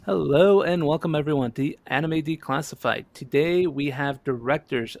Hello and welcome everyone to Anime Declassified. Today we have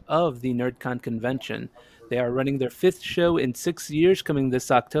directors of the NerdCon convention. They are running their fifth show in 6 years coming this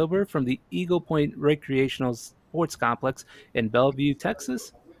October from the Eagle Point Recreational Sports Complex in Bellevue,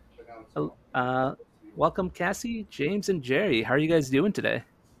 Texas. Uh, Welcome Cassie, James, and Jerry. How are you guys doing today?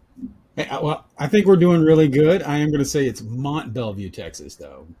 Hey, well, I think we're doing really good. I am going to say it's Mont Bellevue, Texas,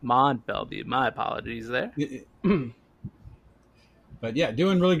 though. Mont Bellevue. My apologies there. But yeah,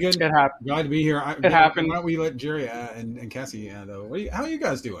 doing really good. It happened. Glad to be here. It happened. Why don't we let Jerry and Cassie, though? How are you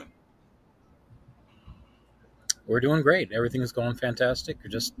guys doing? We're doing great. Everything's going fantastic. We're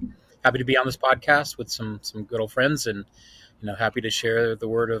just happy to be on this podcast with some good old friends, and happy to share the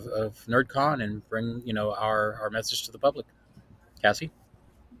word of NerdCon and bring our message to the public. Cassie?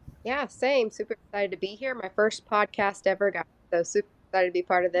 Yeah, same. Super excited to be here. My first podcast ever, guys. So super excited to be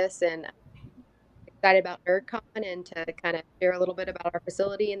part of this and excited about NerdCon and to kind of share a little bit about our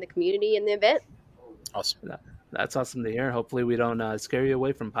facility and the community and the event. Awesome. That's awesome to hear. Hopefully we don't scare you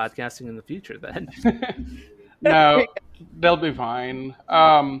away from podcasting in the future then. No, they'll be fine.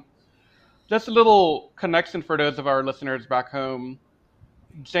 Just a little connection for those of our listeners back home.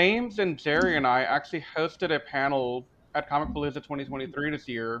 James and Jerry and I actually hosted a panel at Comicpalooza 2023 this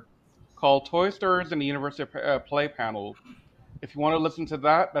year called Toy Stories and the University of Play Panel. If you want to listen to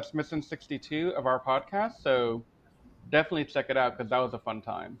that, that's Mission 62 of our podcast. So definitely check it out because that was a fun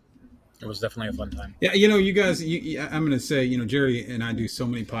time. It was definitely a fun time. Yeah, you guys, I'm going to say, Jerry and I do so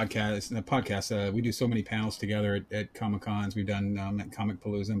many podcasts. We do so many panels together at Comic Cons. We've done at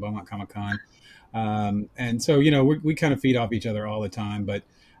Comicpalooza and Beaumont Comic Con. And so, we kind of feed off each other all the time. But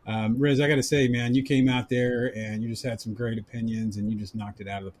Riz, I got to say, man, you came out there and you just had some great opinions and you just knocked it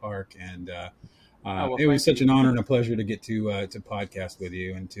out of the park. And it was such an honor and a pleasure to get to podcast with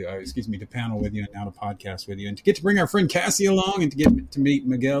you and to panel with you and now to podcast with you and to get to bring our friend Cassie along and to get to meet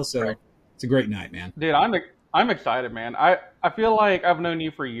Miguel. So right. It's a great night, man. Dude, I'm excited, man. I feel like I've known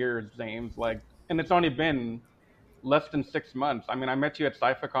you for years, James. And it's only been less than 6 months. I mean, I met you at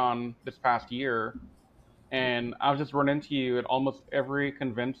SciFiCon this past year, and I've just run into you at almost every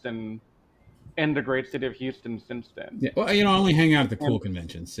convention in the great city of Houston since then. Yeah, well, I only hang out at the cool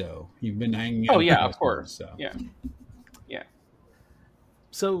conventions, so you've been hanging out. Oh, yeah, of course. So. Yeah.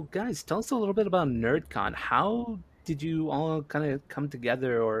 So, guys, tell us a little bit about NerdCon. How did you all kind of come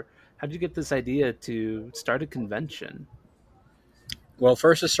together, or how did you get this idea to start a convention? Well,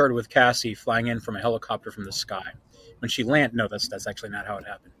 first it started with Cassie flying in from a helicopter from the sky. When she landed, no, that's actually not how it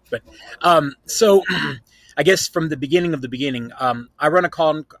happened. But so I guess from the beginning of the beginning, I run a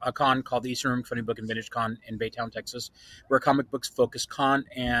con called the Eastern Room Funny Book and Vintage Con in Baytown, Texas. We're a comic books focused con,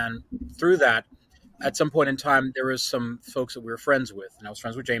 and through that, at some point in time, there was some folks that we were friends with, and I was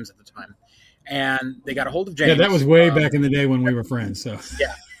friends with James at the time, and they got a hold of James. Yeah, that was way back in the day when we were friends. So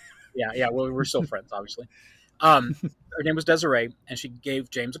yeah. Well, we're still friends, obviously. Her name was Desiree, and she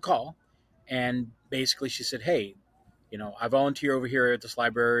gave James a call, and basically she said, "Hey, I volunteer over here at this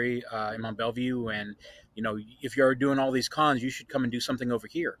library in Mont Bellevue, and if you're doing all these cons, you should come and do something over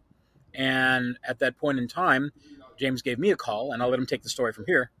here." And at that point in time, James gave me a call, and I'll let him take the story from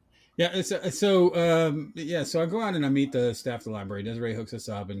here. Yeah, so I go out and I meet the staff of the library. Desiree hooks us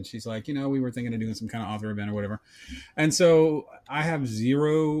up, and she's like, we were thinking of doing some kind of author event or whatever. And so I have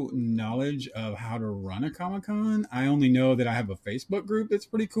zero knowledge of how to run a Comic-Con. I only know that I have a Facebook group that's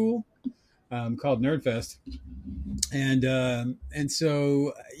pretty cool called Nerdfest. And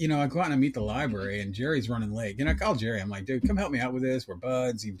so, I go out and I meet the library, and Jerry's running late. And I call Jerry. I'm like, dude, come help me out with this. We're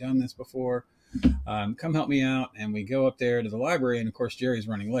buds. You've done this before. Come help me out. And we go up there to the library, and of course Jerry's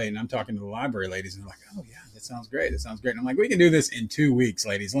running late, and I'm talking to the library ladies, and they're like, oh yeah, that sounds great. And I'm like, we can do this in 2 weeks,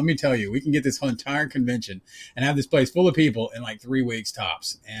 ladies. Let me tell you, we can get this whole entire convention and have this place full of people in like 3 weeks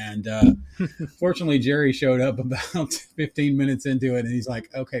tops. And fortunately Jerry showed up about 15 minutes into it, and he's like,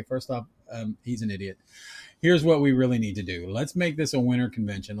 okay, first off, he's an idiot. Here's what we really need to do. Let's make this a winter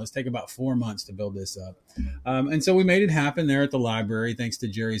convention. Let's take about 4 months to build this up. And so we made it happen there at the library, thanks to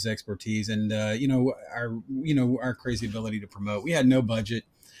Jerry's expertise and, our crazy ability to promote. We had no budget.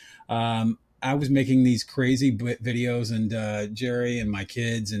 I was making these crazy videos, and Jerry and my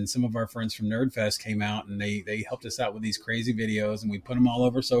kids and some of our friends from Nerdfest came out, and they helped us out with these crazy videos, and we put them all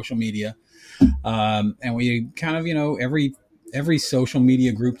over social media. And we kind of, every social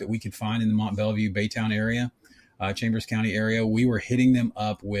media group that we could find in the Mont Bellevue, Baytown area, Chambers County area, we were hitting them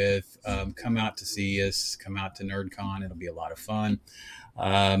up with come out to see us, come out to NerdCon. It'll be a lot of fun.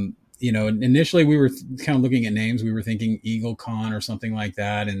 initially we were kind of looking at names. We were thinking Eagle Con or something like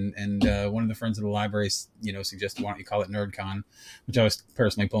that. And one of the friends of the library, suggested, why don't you call it NerdCon, which I was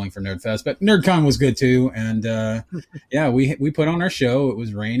personally pulling for NerdFest, but NerdCon was good too. And we put on our show. It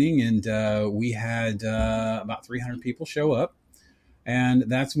was raining, and we had about 300 people show up. And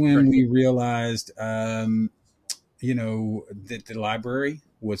that's when we realized, that the library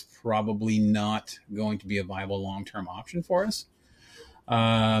was probably not going to be a viable long-term option for us.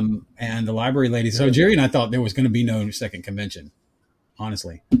 And the library lady, so Jerry and I thought there was going to be no second convention,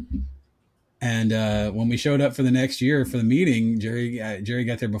 honestly. And when we showed up for the next year for the meeting, Jerry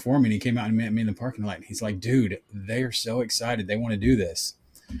got there before me, and he came out and met me in the parking lot. He's like, dude, they are so excited. They want to do this.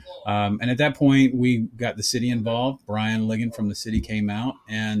 And at that point, we got the city involved. Brian Ligon from the city came out,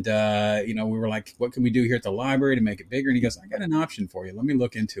 and we were like, what can we do here at the library to make it bigger? And he goes, I got an option for you. Let me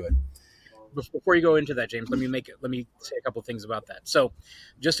look into it. Before you go into that, James, let me say a couple of things about that. So,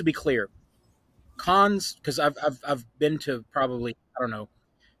 just to be clear, cons, because I've been to probably, I don't know,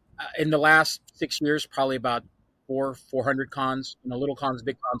 in the last 6 years, probably about 400 cons, little cons,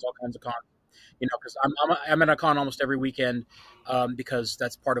 big cons, all kinds of cons. Because I'm at a con almost every weekend, because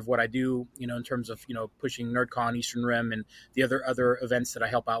that's part of what I do, in terms of, pushing NerdCon, Eastern Rim, and the other events that I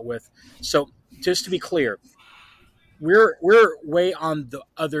help out with. So just to be clear, we're way on the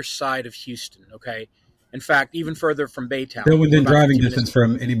other side of Houston, okay? In fact, even further from Baytown. Still within driving distance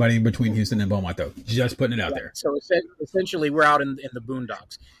from anybody between Houston and Beaumont, though. Just putting it out there. So essentially, we're out in the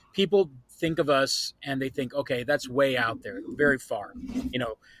boondocks. People think of us and they think, okay, that's way out there, very far,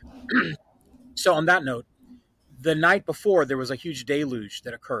 So on that note, the night before, there was a huge deluge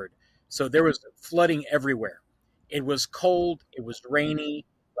that occurred. So there was flooding everywhere. It was cold. It was rainy,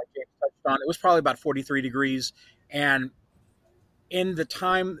 like James touched on. It was probably about 43 degrees. And in the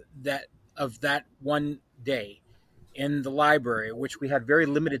time of that one day in the library, which we had very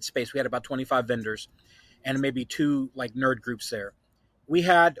limited space, we had about 25 vendors and maybe 2 like nerd groups there. We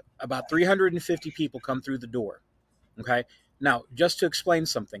had about 350 people come through the door. Okay. Now, just to explain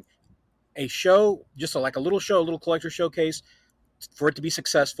something, a show, just like a little show, a little collector showcase, for it to be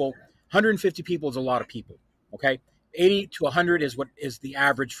successful, 150 people is a lot of people. Okay. 80 to 100 is what is the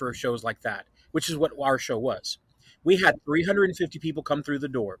average for shows like that, which is what our show was. We had 350 people come through the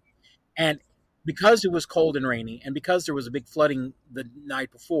door. And because it was cold and rainy, and because there was a big flooding the day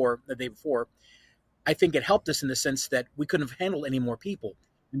before, I think it helped us in the sense that we couldn't have handled any more people.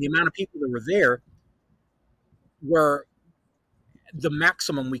 And the amount of people that were there were the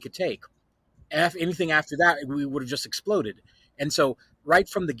maximum we could take. If anything after that, we would have just exploded. And so right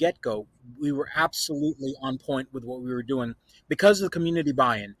from the get-go, we were absolutely on point with what we were doing because of the community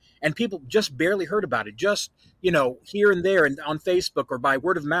buy-in. And people just barely heard about it, just, here and there and on Facebook or by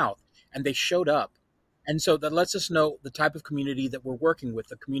word of mouth. And they showed up. And so that lets us know the type of community that we're working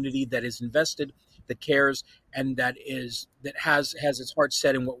with, a community that is invested, that cares, and that has its heart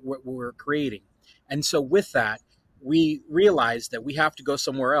set in what we're creating. And so with that, we realized that we have to go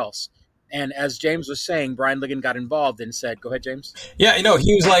somewhere else. And as James was saying, Brian Ligon got involved and said, go ahead, James. Yeah,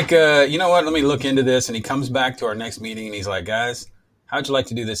 he was like, you know what, let me look into this. And he comes back to our next meeting and he's like, guys, how'd you like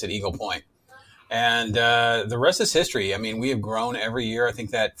to do this at Eagle Point? And the rest is history. I mean, we have grown every year. I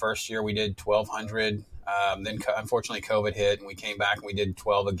think that first year we did 1,200. Then unfortunately COVID hit and we came back and we did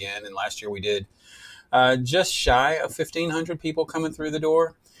 12 again. And last year we did just shy of 1,500 people coming through the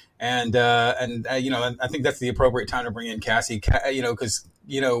door. And I think that's the appropriate time to bring in Cassie, because,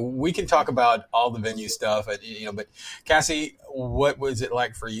 we can talk about all the venue stuff, but Cassie, what was it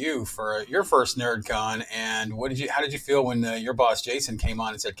like for you for your first NerdCon? And how did you feel when your boss, Jason, came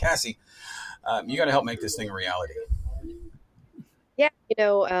on and said, Cassie, you got to help make this thing a reality? Yeah.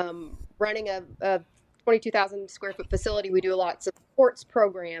 Running a 22,000 square foot facility, we do lots of sports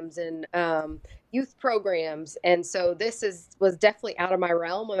programs and youth programs. And so this was definitely out of my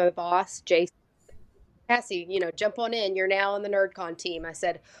realm. When my boss, Jason, Cassie, jump on in. You're now on the NerdCon team. I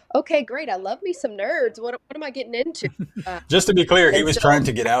said, okay, great. I love me some nerds. What am I getting into? Just to be clear, he was trying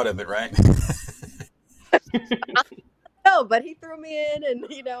to get out of it, right? No, but he threw me in and,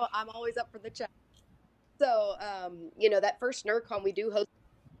 I'm always up for the challenge. So, that first NerdCon, we do host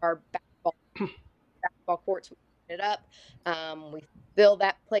our basketball courts. We put it up. We fill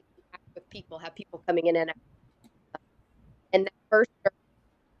that place with people, have people coming in and out. And that first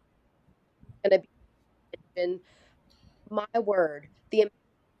going to be, my word, the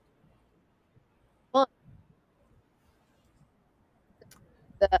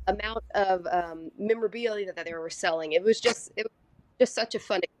amount of memorabilia that they were selling. It was just such a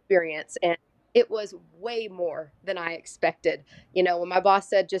fun experience, and it was way more than I expected. When my boss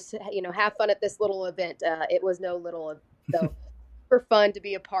said, just have fun at this little event, it was no little event. So super fun to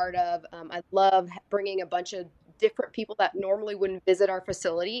be a part of. I love bringing a bunch of different people that normally wouldn't visit our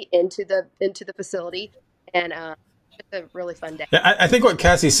facility into the facility, and it's a really fun day. Yeah, I think what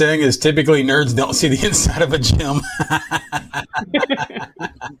Cassie's saying is typically nerds don't see the inside of a gym.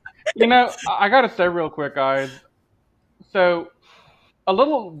 I gotta say real quick, guys. So, a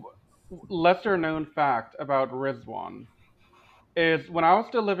little lesser known fact about Rizwan is when I was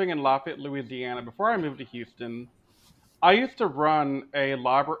still living in Lafayette, Louisiana, before I moved to Houston, I used to run a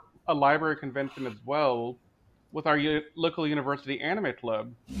library convention as well with our local university anime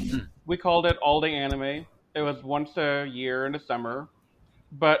club. We called it All Day Anime. It was once a year in the summer,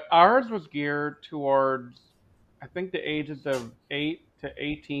 but ours was geared towards, I think, the ages of 8 to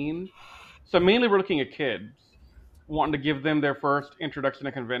 18. So mainly we're looking at kids, wanting to give them their first introduction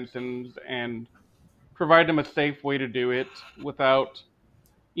to conventions and provide them a safe way to do it without,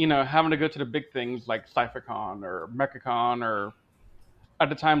 having to go to the big things like CypherCon or MechaCon or at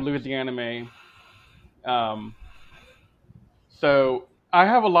the time Louisiana. Um, so I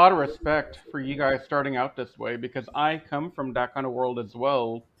have a lot of respect for you guys starting out this way because I come from that kind of world as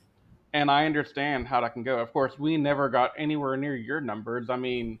well, and I understand how that can go. Of course, we never got anywhere near your numbers. I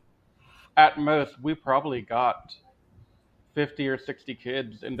mean, at most, we probably got 50 or 60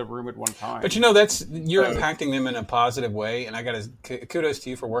 kids in the room at one time. But you're impacting them in a positive way, and I got to kudos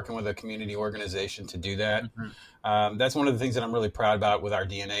to you for working with a community organization to do that. Mm-hmm. That's one of the things that I'm really proud about with our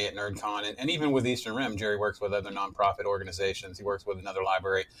DNA at NerdCon, and even with Eastern Rim. Jerry works with other nonprofit organizations. He works with another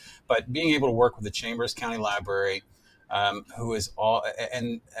library, but being able to work with the Chambers County Library, who is all,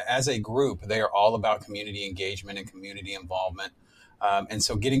 and as a group, they are all about community engagement and community involvement. And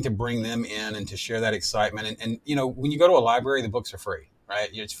so getting to bring them in and to share that excitement. And when you go to a library, the books are free, right?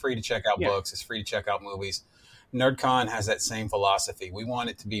 It's free to check out books. It's free to check out movies. NerdCon has that same philosophy. We want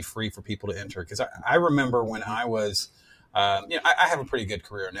it to be free for people to enter. Because I remember when I was, I have a pretty good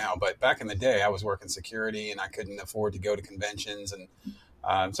career now, but back in the day, I was working security and I couldn't afford to go to conventions.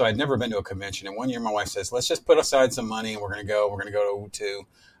 And so I'd never been to a convention. And one year my wife says, let's just put aside some money and we're going to go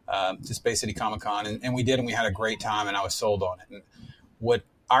to Space City Comic Con. And we did, and we had a great time, and I was sold on it. And what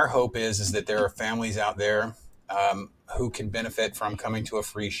our hope is that there are families out there who can benefit from coming to a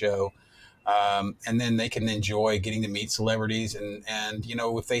free show. And then they can enjoy getting to meet celebrities. And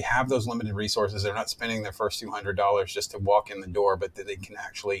if they have those limited resources, they're not spending their first $200 just to walk in the door, but that they can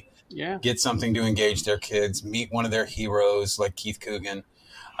actually get something to engage their kids, meet one of their heroes like Keith Coogan,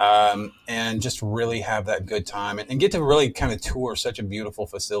 and just really have that good time and get to really kind of tour such a beautiful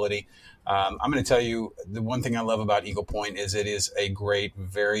facility. I'm going to tell you, the one thing I love about Eagle Point is it is a great,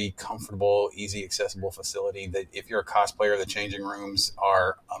 very comfortable, easy, accessible facility that if you're a cosplayer, the changing rooms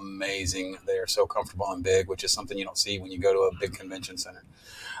are amazing. They are so comfortable and big, which is something you don't see when you go to a big convention center.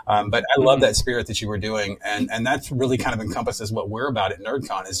 But I love that spirit that you were doing. And that's really kind of encompasses what we're about at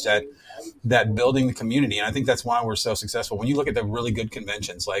NerdCon is that building the community. And I think that's why we're so successful. When you look at the really good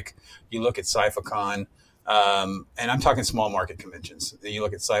conventions, like you look at CypherCon, and I'm talking small market conventions. You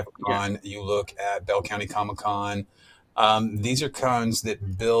look at CypherCon, you look at Bell County Comic Con. These are cons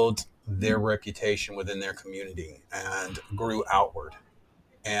that build their reputation within their community and grew outward.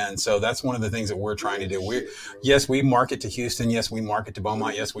 And so that's one of the things that we're trying to do. We market to Houston. Yes, we market to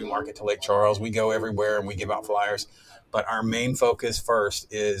Beaumont. Yes, we market to Lake Charles. We go everywhere and we give out flyers. But our main focus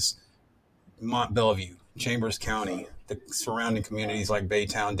first is Mont Bellevue, Chambers County, the surrounding communities like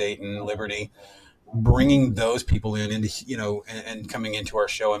Baytown, Dayton, Liberty, bringing those people into, and coming into our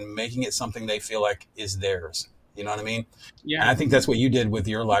show and making it something they feel like is theirs. You know what I mean? Yeah. And I think that's what you did with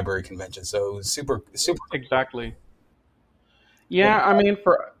your library convention. So super, super. Exactly. Yeah, I mean,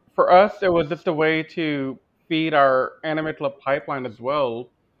 for us, it was just a way to feed our Anime Club pipeline as well.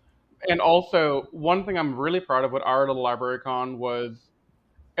 And also, one thing I'm really proud of with our little library con was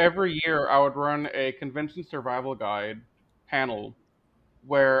every year I would run a convention survival guide panel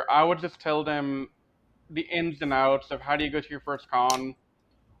where I would just tell them the ins and outs of how do you go to your first con,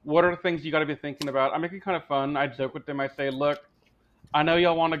 what are the things you got to be thinking about. I make it kind of fun. I joke with them. I say, look, I know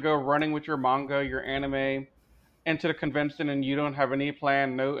y'all want to go running with your manga, your anime, into the convention and you don't have any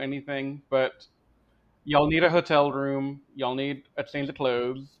plan, no anything, but y'all need a hotel room, y'all need a change of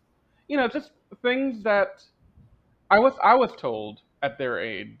clothes, just things that I was told at their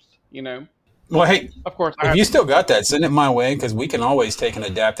age, Well, hey, of course, if you still got that, send it my way because we can always take and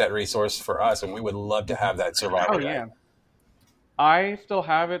adapt that resource for us, and we would love to have that survival guide. Yeah, I still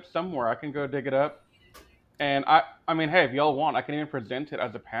have it somewhere. I can go dig it up. And I mean, hey, if y'all want, I can even present it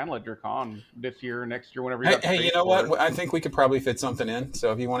as a panel at your con this year, next year, whenever you have Hey, you know what? I think we could probably fit something in.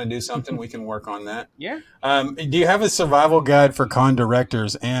 So if you want to do something, we can work on that. Yeah. Do you have a survival guide for con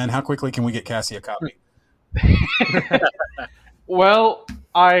directors? And how quickly can we get Cassie a copy? Well,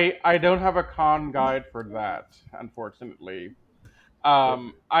 I don't have a con guide for that, unfortunately.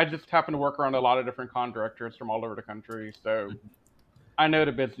 I just happen to work around a lot of different con directors from all over the country, so I know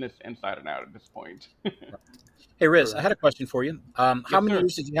the business inside and out at this point. Hey Riz, I had a question for you. How Yes, many sir.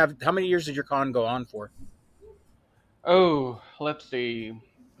 years did you have? How many years did your con go on for? Oh, let's see.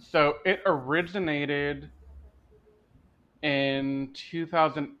 So it originated in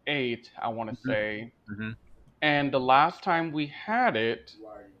 2008, I want to Hmm. say. Hmm. And the last time we had it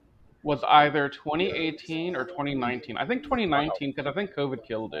was either 2018 or 2019. I think Wow, 2019 because I think COVID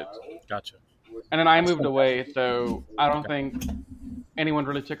killed it. gotcha. And then I That's moved away, fantastic. so I don't Okay, think anyone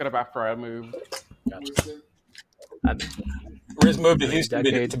really took it up after I moved. gotcha. I mean, Riz moved to a Houston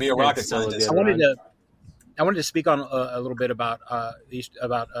decade to be a and rocket still a scientist. good run. I wanted to speak on a little bit about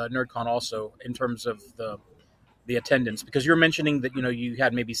NerdCon also in terms of the attendance, because you're mentioning that you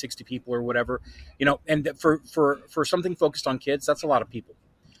had maybe 60 people or whatever, and that for something focused on kids, that's a lot of people.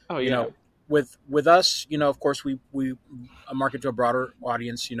 Oh you yeah. know with us, of course we market to a broader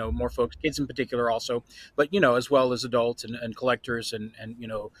audience, more folks, kids in particular also, but as well as adults and collectors and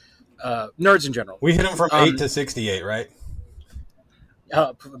nerds in general. We hit them from 8 um to 68, right?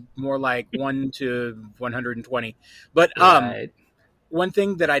 uh, More like 1 to 120. But Right. one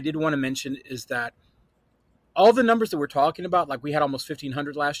thing that I did want to mention is that all the numbers that we're talking about, like we had almost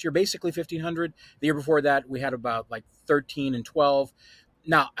 1,500 last year, basically 1,500. The year before that, we had about like 13 and 12.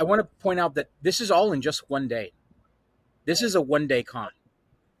 Now, I want to point out that this is all in just one day. This is a 1 day con.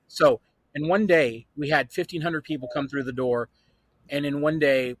 So, in 1 day, we had 1,500 people come through the door, and in 1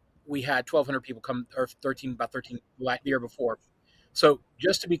 day, we had 1,200 people come, or 13, about 13 the year before. So,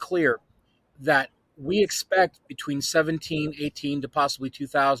 just to be clear, that we expect between 17, 18 to possibly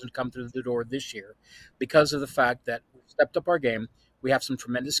 2,000 to come through the door this year because of the fact that we've stepped up our game. We have some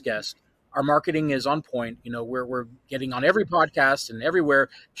tremendous guests. Our marketing is on point. We're getting on every podcast and everywhere,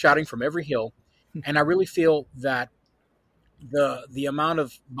 shouting from every hill. And I really feel that the amount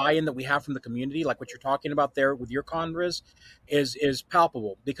of buy-in that we have from the community, like what you're talking about there with your con, Riz, is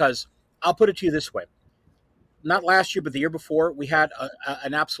palpable. Because I'll put it to you this way: not last year, but the year before, we had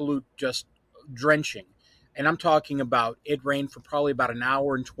an absolute just drenching. And I'm talking about it rained for probably about an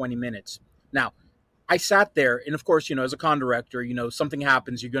hour and 20 minutes. Now, I sat there, and of course, as a con director, something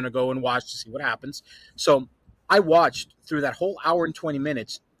happens, you're going to go and watch to see what happens. So I watched through that whole hour and 20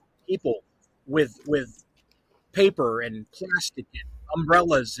 minutes people with paper and plastic and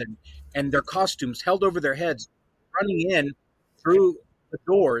umbrellas and their costumes held over their heads, running in through the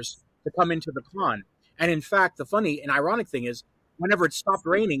doors to come into the con. And in fact, the funny and ironic thing is, whenever it stopped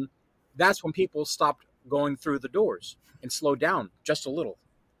raining, that's when people stopped going through the doors and slowed down just a little.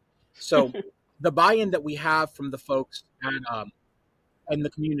 So the buy-in that we have from the folks and the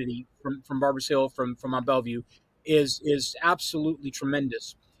community from Barbers Hill, from Mount Bellevue, is absolutely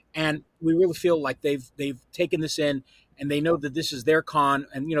tremendous. And we really feel like they've taken this in, and they know that this is their con,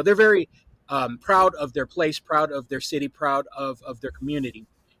 and they're very proud of their place, proud of their city, proud of their community,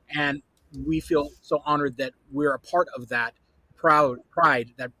 and we feel so honored that we're a part of that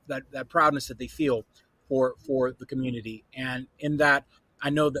pride, that proudness that they feel for the community. And in that,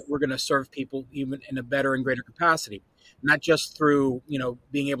 I know that we're going to serve people even in a better and greater capacity, not just through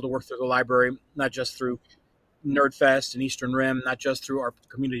being able to work through the library, not just through NerdFest and Eastern Rim, not just through our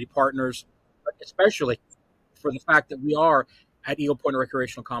community partners, but especially for the fact that we are at Eagle Point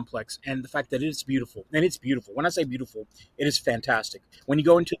Recreational Complex, and the fact that it's beautiful. And it's beautiful. When I say beautiful, it is fantastic. When you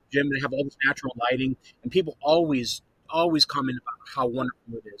go into the gym, they have all this natural lighting, and people always comment about how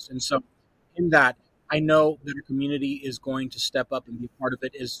wonderful it is. And so in that, I know that our community is going to step up and be a part of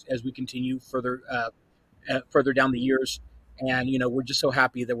it as we continue further down the years. And we're just so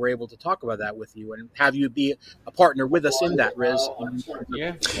happy that we're able to talk about that with you and have you be a partner with us in that, Riz, in terms of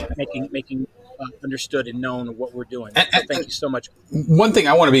Yeah. making understood and known what we're doing. And, So and, thank and you so much. one thing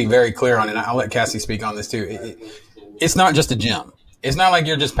I want to be very clear on, and I'll let Cassie speak on this too. It's not just a gym. It's not like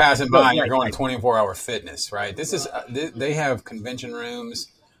you're just passing No, by and you're right, going right. to 24-hour fitness, right? This is they have convention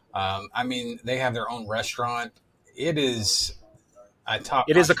rooms. They have their own restaurant. It is a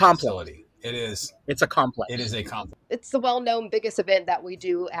It is a top-notch complex. facility. It is. It's a complex. It is a complex. It's the well-known biggest event that we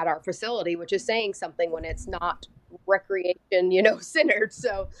do at our facility, which is saying something when it's not recreation, centered.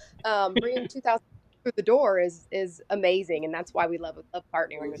 So bringing 2,000 through the door is amazing, and that's why we love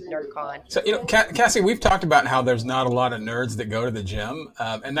partnering with NerdCon. So, Cassie, we've talked about how there's not a lot of nerds that go to the gym,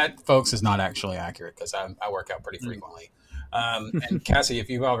 and that, folks, is not actually accurate because I work out pretty frequently. And Cassie, if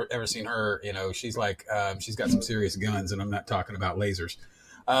you've ever seen her, she's like, she's got some serious guns, and I'm not talking about lasers.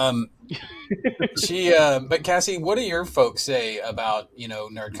 But Cassie, what do your folks say about,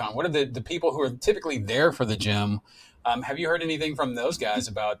 NerdCon? What are the people who are typically there for the gym? Have you heard anything from those guys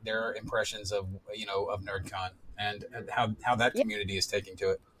about their impressions of of NerdCon and how that Yeah. community is taking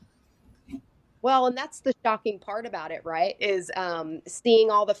to it? Well, and that's the shocking part about it, right? Is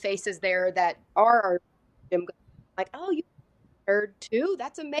seeing all the faces there that are our gym goers, like, oh, you nerd too?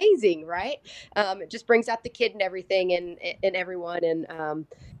 That's amazing, right? It just brings out the kid and everything and everyone. And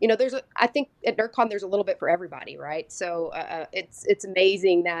there's I think at NerdCon there's a little bit for everybody, right? So it's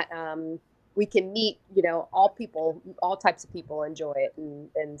amazing that we can meet, all people, all types of people enjoy it,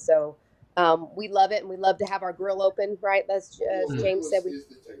 and so we love it, and we love to have our grill open, right? As James said, we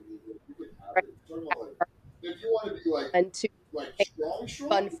If you want to be and to like make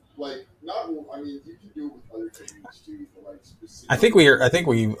strong, fun. like not. I mean, you can do it with other techniques too, for like specific.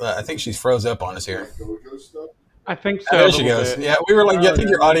 I think she's froze up on us here. Like dojo stuff. I think so. Oh, there she goes. Bit. Yeah, we were like, I think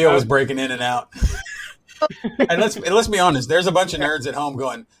your audio was breaking in and out. And let's be honest. There's a bunch of nerds at home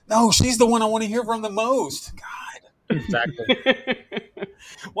going, "No, she's the one I want to hear from the most." God, Exactly.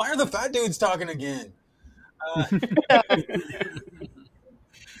 why are the fat dudes talking again?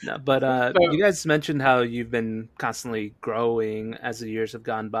 No, but you guys mentioned how you've been constantly growing as the years have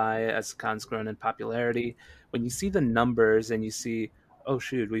gone by, as the con's grown in popularity. When you see the numbers and you see, oh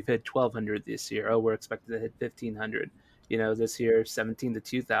shoot, we've hit 1,200 this year. Oh, we're expected to hit 1,500. This year 17 to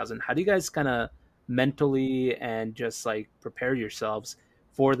 2,000. How do you guys kind of mentally and just like prepare yourselves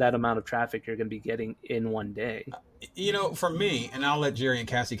for that amount of traffic you're going to be getting in one day? For me, and I'll let Jerry and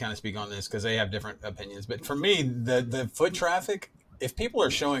Cassie kind of speak on this because they have different opinions. But for me, the foot traffic, if people are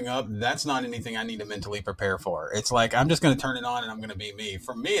showing up, that's not anything I need to mentally prepare for. It's like I'm just going to turn it on and I'm going to be me.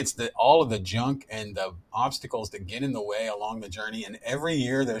 For me, it's all of the junk and the obstacles that get in the way along the journey. And every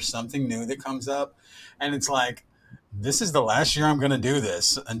year there's something new that comes up, and it's like, this is the last year I'm going to do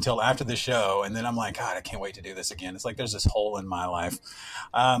this until after the show. And then I'm like, God, I can't wait to do this again. It's like there's this hole in my life.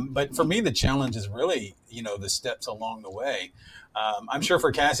 But for me, the challenge is really, the steps along the way. I'm sure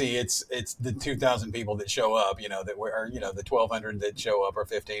for Cassie, it's the 2,000 people that show up, that were, the 1,200 that show up or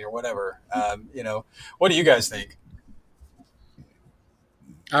 15 or whatever. What do you guys think?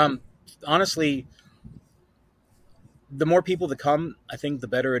 Honestly, the more people that come, I think the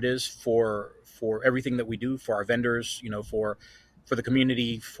better it is for everything that we do, for our vendors, for the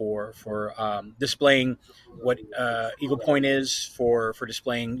community, for displaying what Eagle Point is, for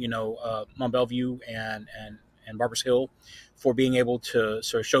displaying Mont Bellevue and Barbers Hill, for being able to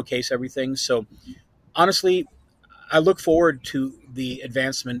sort of showcase everything. So honestly, I look forward to the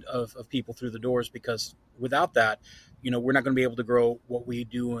advancement of people through the doors, because without that, we're not going to be able to grow what we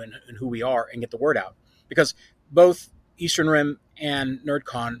do and who we are and get the word out. Because both Eastern Rim and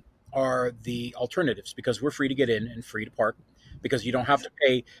NerdCon are the alternatives, because we're free to get in and free to park, because you don't have to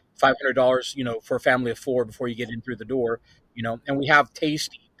pay $500, for a family of four before you get in through the door, and we have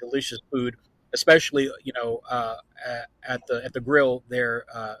tasty, delicious food, especially, at the grill there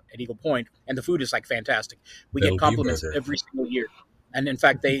at Eagle Point, and the food is like fantastic. We get compliments every single year, and in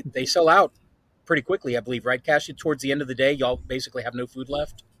fact, they sell out pretty quickly, I believe, right, Cassie? Towards the end of the day, y'all basically have no food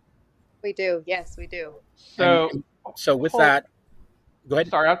left. We do, yes, we do. So with that, go ahead.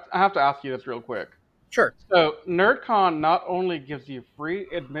 Sorry, I have to ask you this real quick. Sure. So NerdCon not only gives you free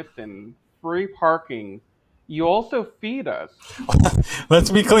admission, free parking, you also feed us.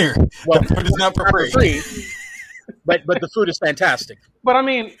 Let's be clear. Well, the food is not for free. But the food is fantastic. But I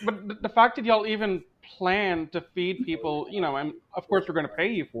mean, the fact that y'all even plan to feed people, and of course we're going to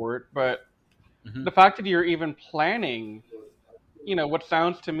pay you for it, but the fact that you're even planning, what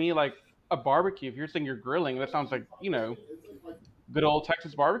sounds to me like a barbecue. If you're saying you're grilling, that sounds like, good old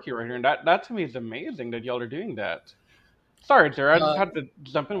Texas barbecue right here. And that to me is amazing that y'all are doing that. Sorry, Jerry, I just had to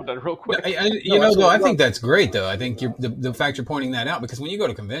jump in with that real quick. I think that's great, though. I think the fact you're pointing that out, because when you go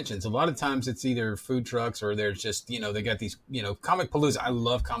to conventions, a lot of times it's either food trucks or there's just, they got these, Comic Palooza. I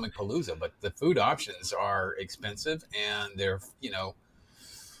love Comic Palooza, but the food options are expensive and they're,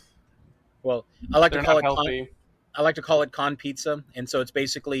 Well, I like to call it con pizza, and so it's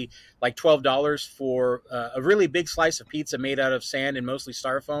basically like $12 for a really big slice of pizza made out of sand and mostly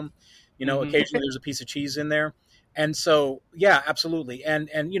styrofoam. Occasionally there's a piece of cheese in there. And so, yeah, absolutely. And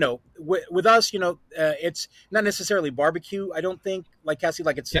with us, it's not necessarily barbecue. I don't think, like Cassie,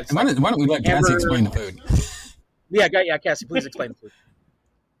 like it's. Why don't we let Cassie explain the food? Yeah, Cassie, please explain the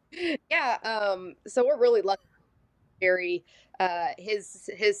food. Yeah, so we're really lucky. Jerry,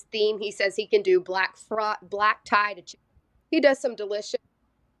 his theme, he says he can do black tie to chicken. He does some delicious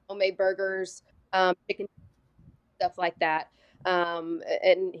homemade burgers, chicken, stuff like that.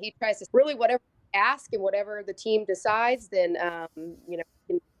 And he tries to really whatever ask and whatever the team decides, then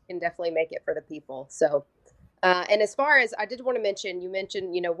can definitely make it for the people. So And as far as I did want to mention, you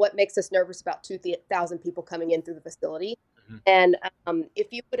mentioned, what makes us nervous about 2,000 people coming in through the facility. Mhm. And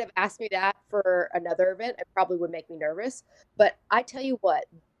if you would have asked me that for another event, it probably would make me nervous. But I tell you what,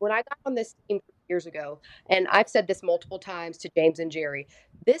 when I got on this team years ago, and I've said this multiple times to James and Jerry,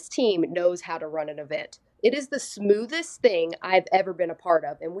 this team knows how to run an event. It is the smoothest thing I've ever been a part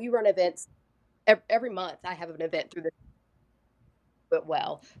of. And we run events every month. I have an event through this it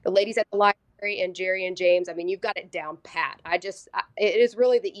well. The ladies at the library and Jerry and James, I mean, you've got it down pat. It is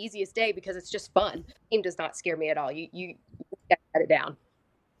really the easiest day because it's just fun. The team does not scare me at all. You got it down.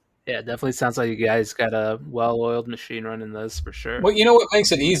 Yeah, it definitely sounds like you guys got a well-oiled machine running this for sure. Well, you know what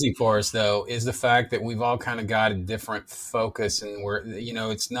makes it easy for us though is the fact that we've all kind of got a different focus, and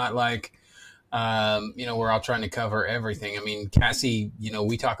it's not like, we're all trying to cover everything. I mean, Cassie,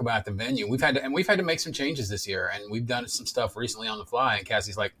 we talk about the venue. We've had to make some changes this year, and we've done some stuff recently on the fly. And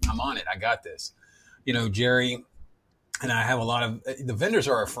Cassie's like, "I'm on it. I got this." Jerry and I have a lot of the vendors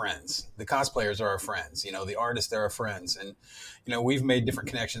are our friends, the cosplayers are our friends, the artists are our friends, and we've made different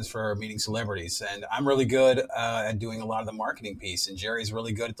connections for meeting celebrities. And I'm really good at doing a lot of the marketing piece, and Jerry's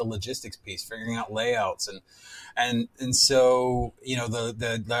really good at the logistics piece, figuring out layouts, and so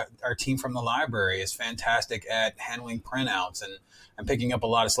our team from the library is fantastic at handling printouts and picking up a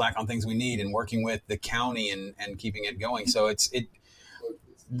lot of slack on things we need, and working with the county and keeping it going. So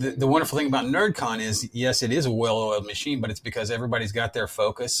the wonderful thing about NerdCon is, yes, it is a well-oiled machine, but it's because everybody's got their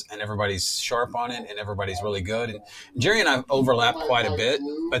focus and everybody's sharp on it and everybody's really good. And Jerry and I overlap quite a bit,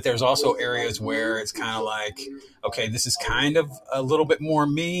 but there's also areas where it's kind of like, okay, this is kind of a little bit more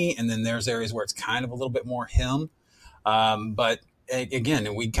me, and then there's areas where it's kind of a little bit more him. But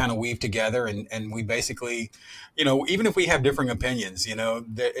again, we kind of weave together, and we basically, even if we have differing opinions,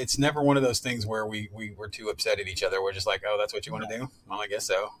 it's never one of those things where we're too upset at each other. We're just like, oh, that's what you want to do? Well, I guess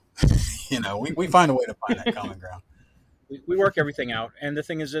so. We find a way to find that common ground. We work everything out. And the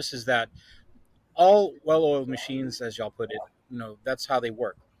thing is that all well-oiled machines, as y'all put it, that's how they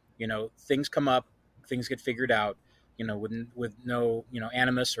work. Things come up, things get figured out, with no,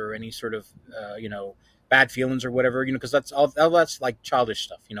 animus or any sort of, bad feelings or whatever, because that's like childish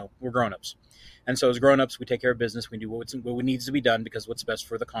stuff. We're grown-ups. And so as grown-ups, we take care of business. We do what needs to be done, because what's best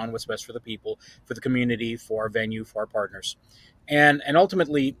for the con, what's best for the people, for the community, for our venue, for our partners. And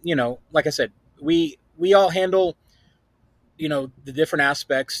ultimately, like I said, we all handle, the different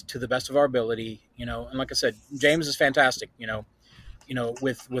aspects to the best of our ability, and like I said, James is fantastic,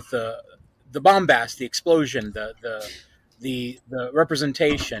 with the bombast, the explosion, the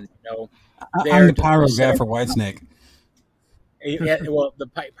representation, I'm the pyro guy for Whitesnake. Yeah, well, the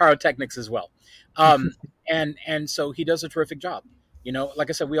pyrotechnics as well. And so he does a terrific job. Like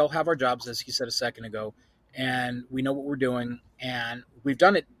I said, we all have our jobs, as he said a second ago, and we know what we're doing. And we've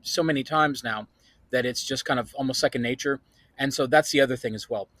done it so many times now that it's just kind of almost second nature. And so that's the other thing as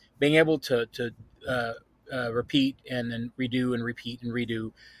well. Being able to repeat and then redo and repeat and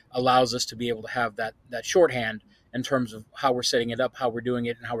redo allows us to be able to have that shorthand in terms of how we're setting it up, how we're doing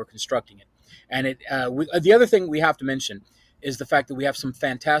it, and how we're constructing it. And the other thing we have to mention is the fact that we have some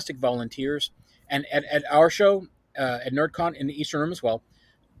fantastic volunteers. And at our show, at NerdCon in the Eastern Room as well,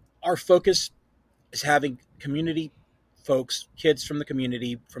 our focus is having community folks, kids from the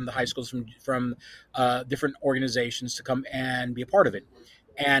community, from the high schools, from different organizations to come and be a part of it.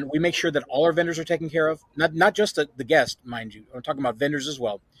 And we make sure that all our vendors are taken care of, not just the guest, mind you. I'm talking about vendors as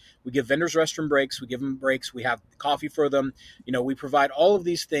well. We give vendors restroom breaks. We give them breaks. We have coffee for them. We provide all of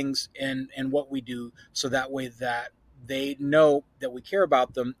these things in what we do, so that way that they know that we care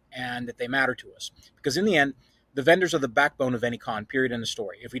about them and that they matter to us. Because in the end, the vendors are the backbone of any con, period, in the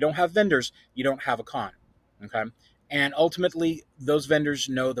story. If we don't have vendors, you don't have a con. Okay? And ultimately, those vendors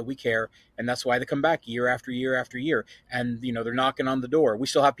know that we care, and that's why they come back year after year after year. And, they're knocking on the door. We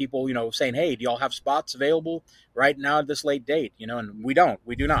still have people, saying, hey, do y'all have spots available right now at this late date? And we don't.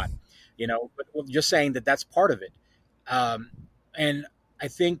 We do not. But we're just saying that that's part of it. And I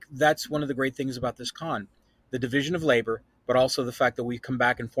think that's one of the great things about this con, the division of labor, but also the fact that we come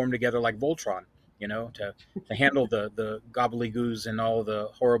back and form together like Voltron, to handle the gobbledygoos and all the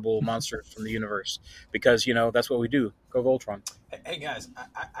horrible monsters from the universe, because, that's what we do. Go Voltron. Hey guys,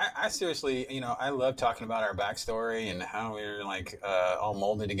 I seriously, I love talking about our backstory and how we're like all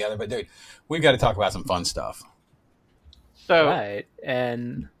molded together. But dude, we've got to talk about some fun stuff. So, Right.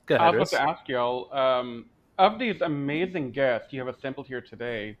 And go I ahead, was Riz. about to ask y'all, of these amazing guests you have assembled here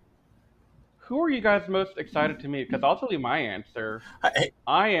today, who are you guys most excited to meet? Because I'll tell you my answer.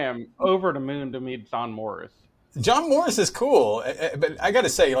 I am over the moon to meet John Morris. John Morris is cool, but I got to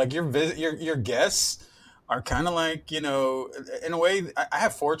say, like your guests are kind of like, in a way, I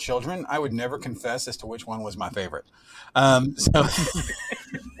have 4 children. I would never confess as to which one was my favorite. So,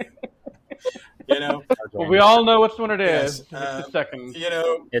 you know, Well, we all know which one it yes, is. Which is second.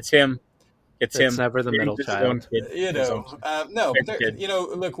 It's him. It's It's him. never the middle His own child. kid. His own no, but favorite kid.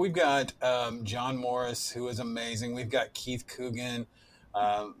 look, we've got John Morris, who is amazing. We've got Keith Coogan,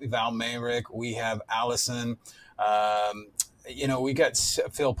 Val Mayrick. We have Allison. We got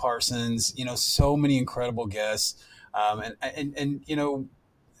Phil Parsons. So many incredible guests, and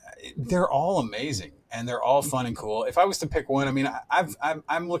they're all amazing and they're all fun and cool. If I was to pick one, I mean,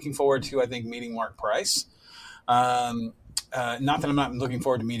 I'm looking forward to, I think, meeting Mark Price. Not that I'm not looking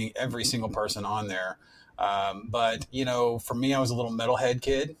forward to meeting every single person on there. But for me, I was a little metalhead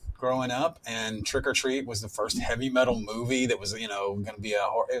kid growing up, and Trick or Treat was the first heavy metal movie that was, going to be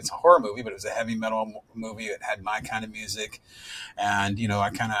it's a horror movie, but it was a heavy metal movie. It had my kind of music. And, I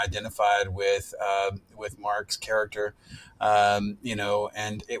kind of identified with Mark's character, and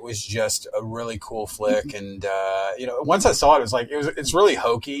it was just a really cool flick. And, once I saw it, it was like, it's really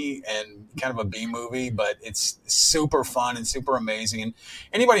hokey and kind of a B movie, but it's super fun and super amazing. And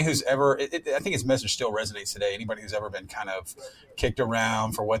anybody who's ever, I think its message still resonates today. Anybody who's ever been kind of kicked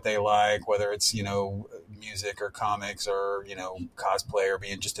around for what they like, whether it's, music or comics or, cosplay or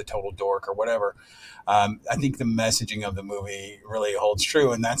being just a total dork or whatever. I think the messaging of the movie really holds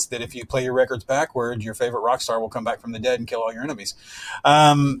true. And that's that if you play your records backward, your favorite rock star will come back from the dead and kill all your enemies.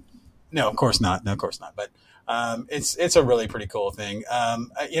 No, of course not. No, of course not. But it's a really pretty cool thing.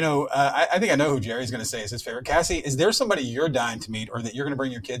 I think I know who Jerry's going to say is his favorite. Cassie, is there somebody you're dying to meet or that you're going to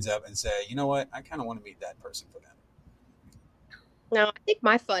bring your kids up and say, you know what, I kind of want to meet that person for them? No, I think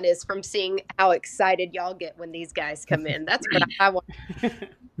my fun is from seeing how excited y'all get when these guys come in. That's what I want.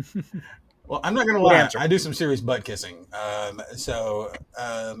 Well, I'm not going to lie. I do some serious butt kissing. Yeah.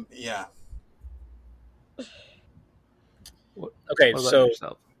 Okay, so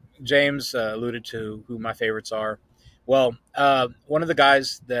yourself? James alluded to who my favorites are. Well, one of the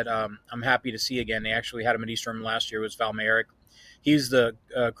guys that I'm happy to see again, they actually had him at Easter Room last year, was Val Mayrick. He's the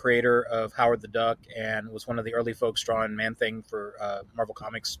creator of Howard the Duck and was one of the early folks drawing Man-Thing for Marvel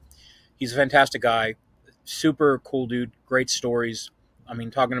Comics. He's a fantastic guy, super cool dude, great stories. I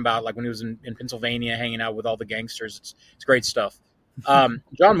mean, talking about like when he was in Pennsylvania hanging out with all the gangsters, it's great stuff. John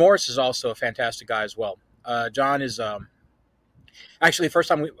Morris is also a fantastic guy as well. John is actually the first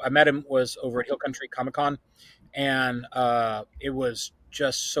time I met him was over at Hill Country Comic Con, and it was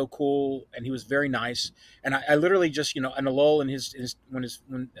just so cool, and he was very nice. And I literally just, in a lull in when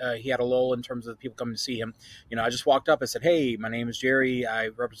he had a lull in terms of the people coming to see him, I just walked up and said, "Hey, my name is Jerry. I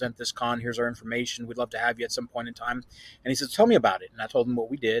represent this con. Here's our information. We'd love to have you at some point in time." And he said, "Tell me about it." And I told him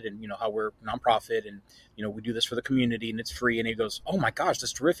what we did and, how we're a nonprofit and, we do this for the community and it's free. And he goes, "Oh my gosh,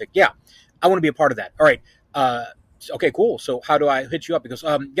 that's terrific. Yeah, I want to be a part of that. All right. Okay, cool. So how do I hit you up?" He goes,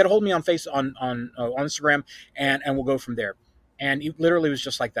 "Get a hold of me on Instagram and we'll go from there." And it literally was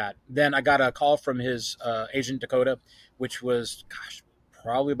just like that. Then I got a call from his agent, Dakota, which was,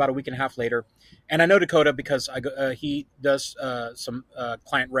 probably about a week and a half later. And I know Dakota because he does some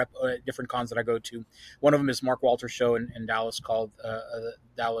client rep different cons that I go to. One of them is Mark Walter's show in Dallas called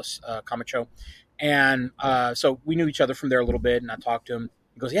Dallas Comic Show. And so we knew each other from there a little bit, and I talked to him.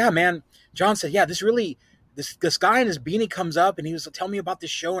 He goes, "Yeah, man." John said, "Yeah, this guy in his beanie comes up, and he was telling me about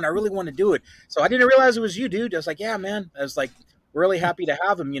this show, and I really want to do it." So I didn't realize it was you, dude. I was like, "Yeah, man." I was like, really happy to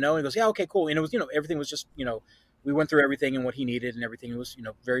have him, And he goes, "Yeah, okay, cool." And it was, everything was just, we went through everything and what he needed and everything. It was,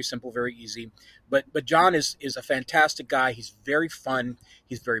 very simple, very easy. But John is a fantastic guy. He's very fun.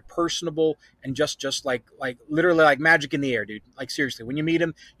 He's very personable and just like literally like magic in the air, dude. Like seriously, when you meet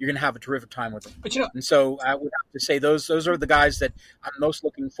him, you're going to have a terrific time with him. But and so I would have to say those are the guys that I'm most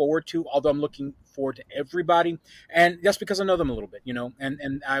looking forward to, although I'm looking forward to everybody. And that's because I know them a little bit,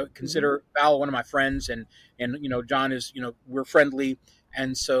 and I consider Val one of my friends and John is, we're friendly.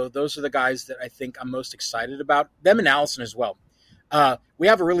 And so those are the guys that I think I'm most excited about. Them and Allison as well. We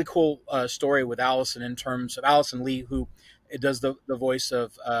have a really cool story with Allison in terms of Allison Lee, who does the voice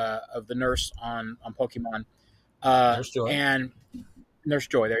of the nurse on Pokemon. Nurse Joy. And Nurse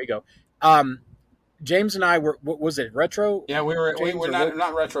Joy, there you go. James and I were, what was it, Retro? Yeah, we were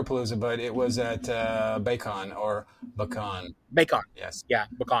not Retropalooza, but it was at Bacon or Bacon. Bacon. Yes. Yeah,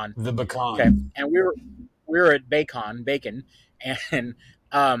 Bacon. The Bacon. Okay. And we were at Bacon, and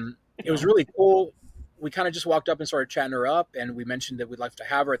it was really cool. We kind of just walked up and started chatting her up, and we mentioned that we'd like to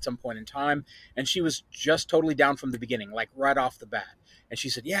have her at some point in time. And she was just totally down from the beginning, like right off the bat. And she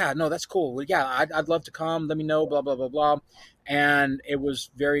said, "Yeah, no, that's cool. Well, yeah, I'd love to come. Let me know, blah, blah, blah, blah." And it was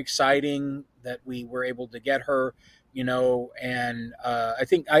very exciting that we were able to get her. And I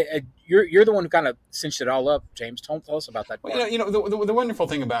think you're the one who kind of cinched it all up, James. Tell us about that Well, part. the wonderful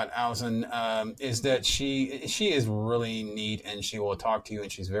thing about Allison is that she is really neat, and she will talk to you,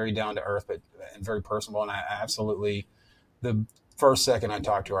 and she's very down to earth, but and very personable. And I absolutely, the first second I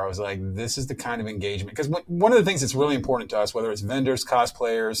talked to her, I was like, this is the kind of engagement. Because one of the things that's really important to us, whether it's vendors,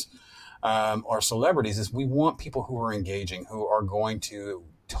 cosplayers, or celebrities, is we want people who are engaging, who are going to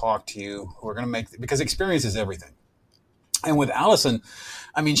talk to you, who are going to because experience is everything. And with Allison,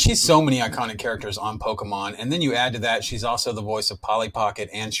 I mean, she's so many iconic characters on Pokemon. And then you add to that, she's also the voice of Polly Pocket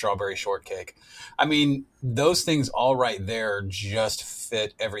and Strawberry Shortcake. I mean, those things all right there just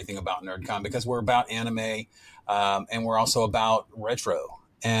fit everything about NerdCon, because we're about anime, and we're also about retro.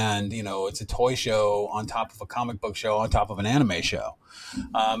 And, it's a toy show on top of a comic book show on top of an anime show.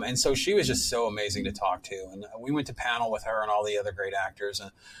 And so she was just so amazing to talk to. And we went to panel with her and all the other great actors.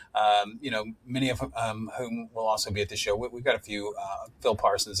 And, many of whom will also be at the show. We've got a few. Phil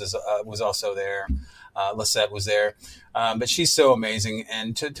Parsons was also there. Lisette was there. But she's so amazing.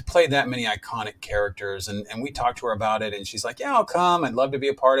 And to play that many iconic characters. And we talked to her about it. And she's like, yeah, I'll come. I'd love to be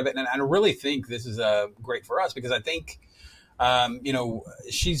a part of it. And I really think this is great for us, because I think,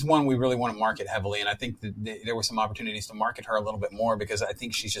 she's one we really want to market heavily. And I think that there were some opportunities to market her a little bit more, because I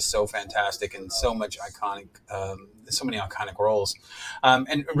think she's just so fantastic and so much iconic, so many iconic roles.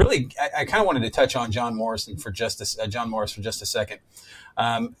 And really, I kind of wanted to touch on John Morris for just a second.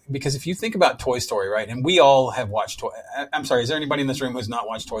 Because if you think about Toy Story, right? And we all have watched I'm sorry, is there anybody in this room who's not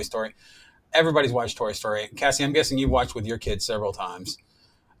watched Toy Story? Everybody's watched Toy Story. Cassie, I'm guessing you've watched with your kids several times.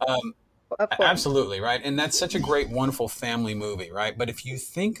 Of course. Absolutely, right? And that's such a great, wonderful family movie, right? But if you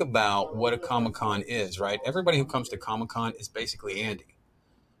think about what a Comic-Con is, right? Everybody who comes to Comic-Con is basically Andy,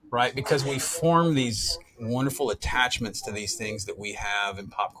 right? Because we form these wonderful attachments to these things that we have in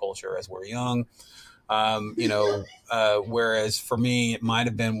pop culture as we're young. Whereas for me, it might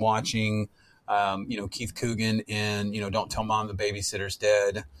have been watching, Keith Coogan in, Don't Tell Mom the Babysitter's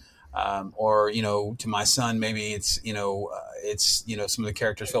Dead. Or, to my son, maybe it's some of the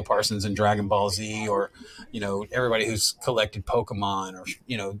characters, Phil Parsons in Dragon Ball Z, or, everybody who's collected Pokemon, or,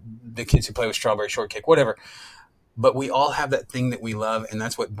 the kids who play with Strawberry Shortcake, whatever. But we all have that thing that we love. And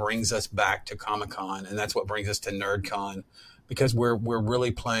that's what brings us back to Comic-Con. And that's what brings us to NerdCon, because we're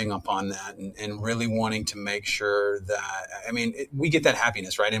really playing upon that and really wanting to make sure that, we get that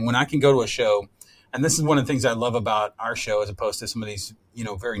happiness, right? And when I can go to a show, and this is one of the things I love about our show, as opposed to some of these,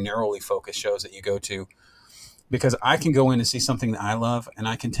 very narrowly focused shows that you go to, because I can go in and see something that I love, and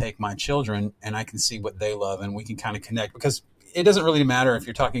I can take my children and I can see what they love, and we can kind of connect, because it doesn't really matter if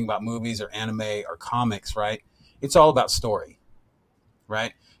you're talking about movies or anime or comics, right? It's all about story,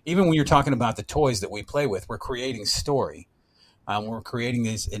 right? Even when you're talking about the toys that we play with, we're creating story. We're creating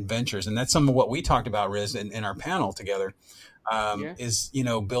these adventures. And that's some of what we talked about, Riz, in our panel together. Is,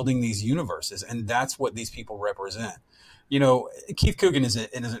 building these universes. And that's what these people represent. Keith Coogan is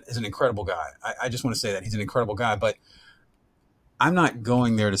an incredible guy. I just want to say that he's an incredible guy, but I'm not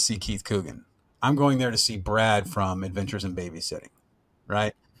going there to see Keith Coogan. I'm going there to see Brad from Adventures in Babysitting,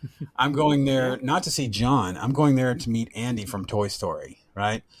 right? I'm going there not to see John. I'm going there to meet Andy from Toy Story,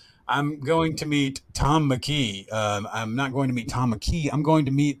 right? I'm going to meet Tom McKee. I'm not going to meet Tom McKee. I'm going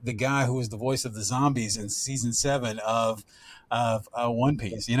to meet the guy who was the voice of the zombies in season 7 of One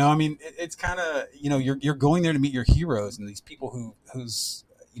Piece. It's kind of, you're going there to meet your heroes and these people who's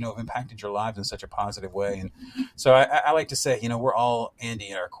have impacted your lives in such a positive way. And so I like to say, we're all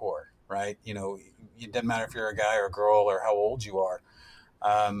Andy at our core, right? It doesn't matter if you're a guy or a girl or how old you are.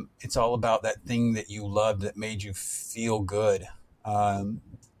 It's all about that thing that you loved that made you feel good.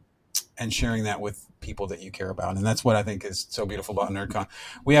 And sharing that with people that you care about. And that's what I think is so beautiful about NerdCon.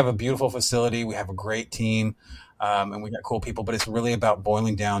 We have a beautiful facility. We have a great team. And we got cool people, but it's really about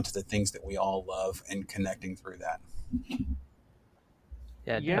boiling down to the things that we all love and connecting through that.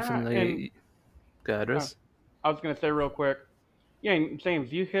 Yeah, definitely. And, Go ahead, Riz. I was going to say real quick. Yeah,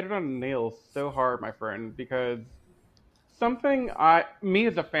 James, you hit it on the nail so hard, my friend, because me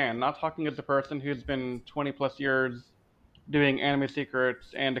as a fan, not talking as a person who's been 20 plus years doing anime secrets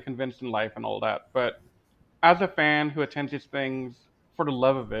and a convention life and all that, but as a fan who attends these things for the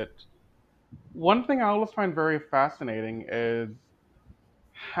love of it, one thing I always find very fascinating is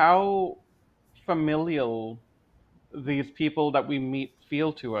how familial these people that we meet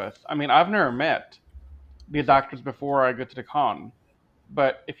feel to us. I've never met these actors before I go to the con,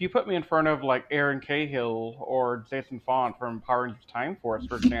 but if you put me in front of like Aaron Cahill or Jason Font from Power Rangers Time Force,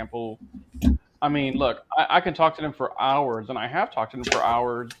 for example, look, I can talk to them for hours, and I have talked to them for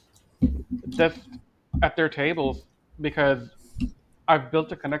hours just at their tables, because I've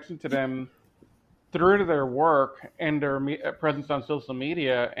built a connection to them through to their work and their presence on social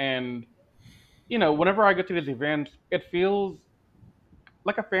media. And, whenever I go to these events, it feels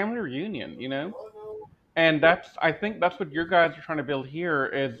like a family reunion, And I think that's what your guys are trying to build here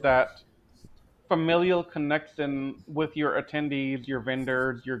is that familial connection with your attendees, your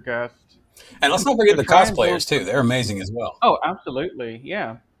vendors, your guests. And let's not forget To the try and build. cosplayers too. They're amazing as well. Oh, absolutely.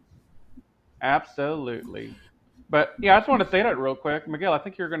 Yeah, absolutely. But yeah, I just want to say that real quick. Miguel, I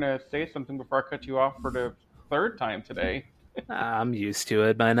think you're going to say something before I cut you off for the third time today. I'm used to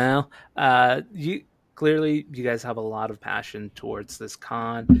it by now. You clearly you guys have a lot of passion towards this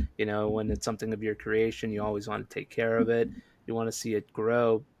con. When it's something of your creation, you always want to take care of it. You want to see it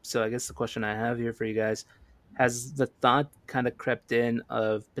grow. So I guess the question I have here for you guys, has the thought kind of crept in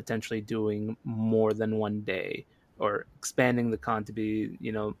of potentially doing more than one day or expanding the con to be,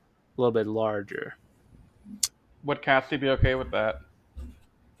 a little bit larger? Would Cassie be okay with that?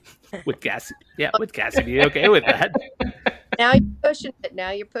 With Cassie, yeah, with Cassie be okay with that. Now you're pushing it.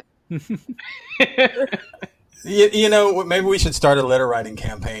 Now you're pushing. Maybe we should start a letter writing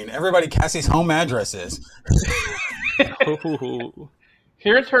campaign. Everybody, Cassie's home address is. Ooh.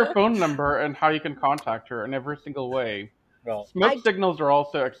 Here's her phone number and how you can contact her in every single way. Well, Smoke signals are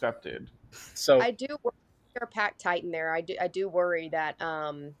also accepted. so I do worry we're packed tight in there. I do worry that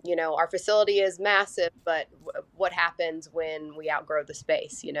our facility is massive, but what happens when we outgrow the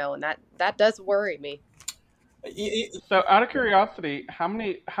space, and that does worry me. So, out of curiosity,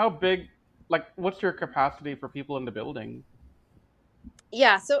 how big, like, what's your capacity for people in the building?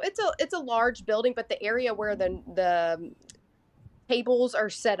 Yeah, so it's a large building, but the area where the tables are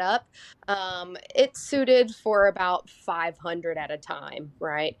set up, it's suited for about 500 at a time,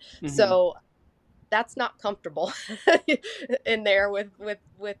 right? Mhm. So that's not comfortable in there with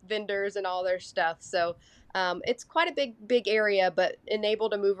vendors and all their stuff. So it's quite a big area, but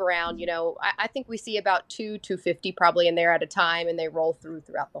enabled to move around. I think we see about 250 probably in there at a time, and they roll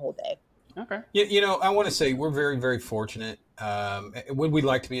throughout the whole day. Okay. I want to say we're very, very fortunate. Would we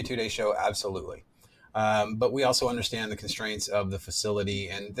like to be a 2-day show? Absolutely. But we also understand the constraints of the facility,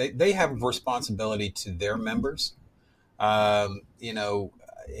 and they have responsibility to their members. And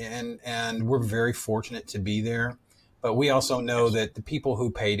we're very fortunate to be there. But we also know that the people who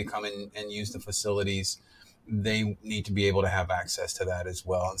pay to come in and use the facilities, they need to be able to have access to that as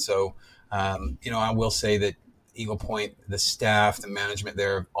well. And so, I will say that Eagle Point, the staff, the management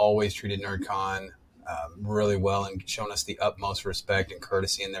there have always treated NerdCon really well and shown us the utmost respect and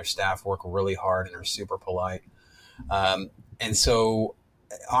courtesy, and their staff work really hard and are super polite. And so,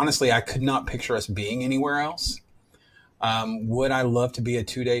 honestly, I could not picture us being anywhere else. Would I love to be a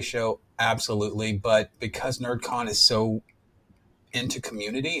 2-day show? Absolutely. But because NerdCon is so into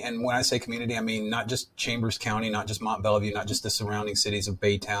community, and when I say community, I mean not just Chambers County, not just Mont Belvieu, not just the surrounding cities of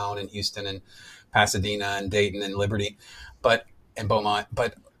Baytown and Houston and Pasadena and Dayton and Liberty, and Beaumont,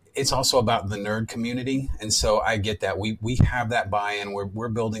 but it's also about the nerd community. And so I get that. We have that buy-in. We're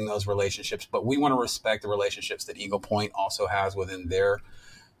building those relationships, but we want to respect the relationships that Eagle Point also has within their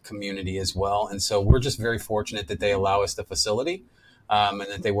community as well. And so we're just very fortunate that they allow us the facility, and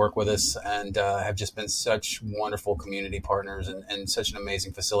that they work with us and have just been such wonderful community partners and such an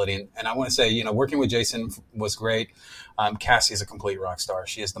amazing facility. And I want to say, working with Jason was great. Cassie is a complete rock star.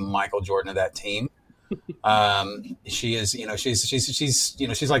 She is the Michael Jordan of that team. She is,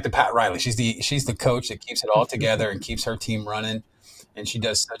 she's like the Pat Riley. She's the coach that keeps it all together and keeps her team running. And she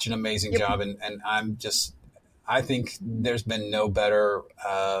does such an amazing job. And I think there's been no better.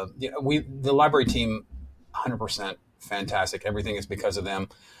 The library team, 100% fantastic. Everything is because of them.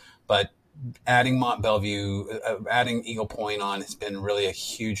 But adding Mont Belvieu, adding Eagle Point on has been really a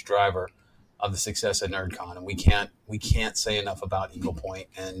huge driver of the success at NerdCon, and we can't say enough about Eagle Point.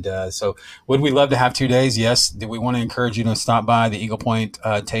 And so, would we love to have 2 days? Yes. Do we want to encourage you to stop by the Eagle Point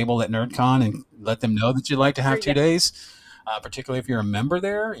table at NerdCon and let them know that you'd like to have 2 days? Particularly if you're a member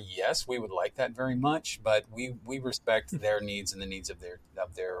there, yes, we would like that very much. But we respect their needs and the needs of their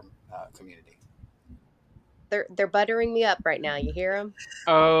community. They're buttering me up right now. You hear them?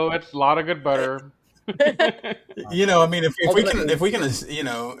 Oh, it's a lot of good butter. If we can,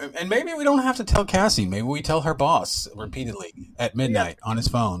 and maybe we don't have to tell Cassie. Maybe we tell her boss repeatedly at midnight on his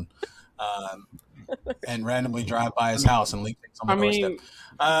phone, and randomly drive by his house and leave things on the doorstep.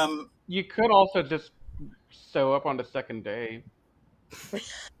 You could also just sew up on the second day.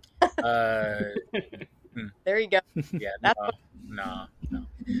 There you go. Yeah, no.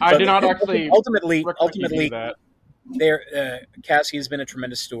 I do not actually. Ultimately, that. Cassie has been a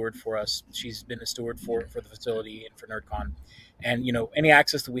tremendous steward for us. She's been a steward for the facility and for NerdCon, and any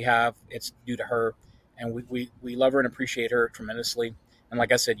access that we have, it's due to her, and we love her and appreciate her tremendously. And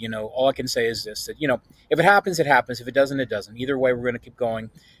like I said, all I can say is this: that if it happens, it happens. If it doesn't, it doesn't. Either way, we're going to keep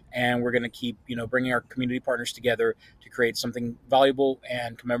going, and we're going to keep bringing our community partners together to create something valuable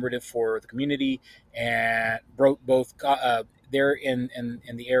and commemorative for the community and both there in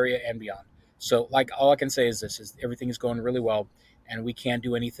the area and beyond. So, like, all I can say is this: is everything is going really well, and we can't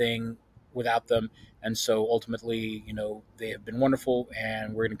do anything without them. And so ultimately, they have been wonderful,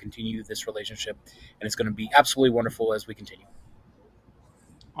 and we're going to continue this relationship, and it's going to be absolutely wonderful as we continue.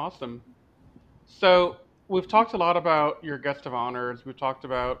 Awesome. So we've talked a lot about your guest of honors. We've talked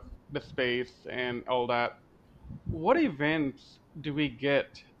about the space and all that. What events do we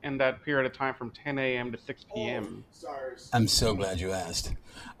get in that period of time from 10 a.m. to 6 p.m.? I'm so glad you asked.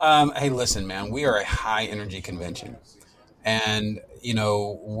 Hey, listen, man, we are a high energy convention. And,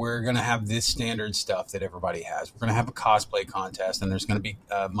 we're going to have this standard stuff that everybody has. We're going to have a cosplay contest, and there's going to be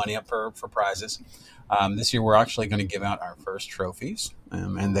money up for prizes. This year, we're actually going to give out our first trophies,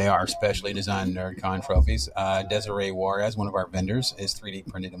 and they are specially designed NerdCon trophies. Desiree Juarez, one of our vendors, is 3D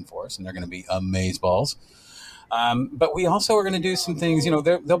printed them for us, and they're going to be amazeballs. But we also are going to do some things.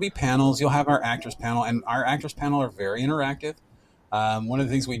 There'll be panels. You'll have our actors panel, and our actors panel are very interactive. One of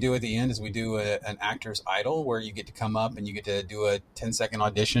the things we do at the end is we do an actor's idol, where you get to come up and you get to do a 10-second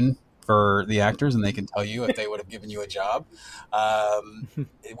audition for the actors, and they can tell you if they would have given you a job,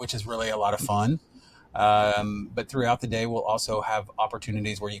 which is really a lot of fun. But throughout the day, we'll also have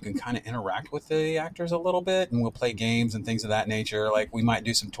opportunities where you can kind of interact with the actors a little bit, and we'll play games and things of that nature. Like we might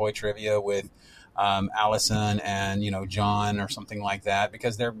do some toy trivia with Allison and John or something like that,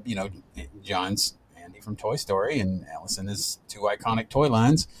 because they're John's Andy from Toy Story, and Allison is two iconic toy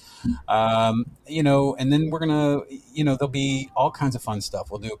lines. And then we're gonna there'll be all kinds of fun stuff.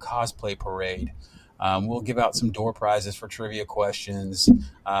 We'll do a cosplay parade. We'll give out some door prizes for trivia questions.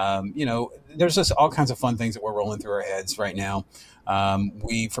 There's just all kinds of fun things that we're rolling through our heads right now.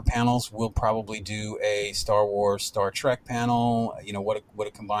 For panels, we'll probably do a Star Wars, Star Trek panel. What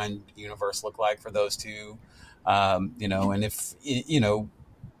a combined universe look like for those two. And if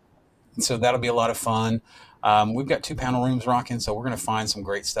so that'll be a lot of fun. We've got 2 panel rooms rocking, so we're going to find some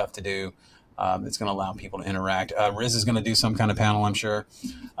great stuff to do. That's going to allow people to interact. Riz is going to do some kind of panel, I'm sure.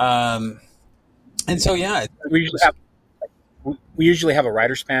 And so, yeah, we usually have a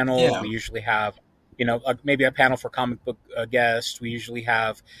writers panel. Yeah. We usually have, maybe a panel for comic book guests. We usually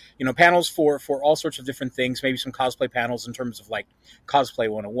have, panels for all sorts of different things. Maybe some cosplay panels in terms of like cosplay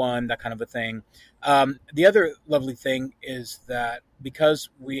 101, that kind of a thing. The other lovely thing is that because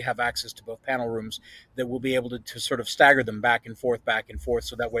we have access to both panel rooms, that we'll be able to sort of stagger them back and forth,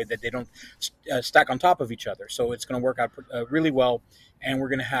 so that way that they don't stack on top of each other. So it's going to work out really well. And we're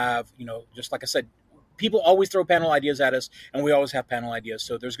going to have, just like I said, people always throw panel ideas at us, and we always have panel ideas.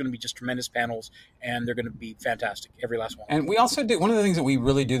 So there's going to be just tremendous panels, and they're going to be fantastic, every last one. And we also do, one of the things that we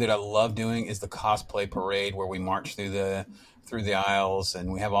really do that I love doing is the cosplay parade, where we march through the aisles,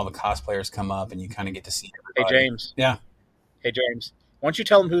 and we have all the cosplayers come up, and you kind of get to see everybody. Hey, James. Yeah. Hey, James. Why don't you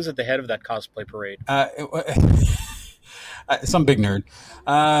tell them who's at the head of that cosplay parade? Some big nerd.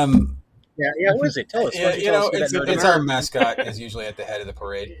 Yeah. Who is it? Tell us. It's our mascot is usually at the head of the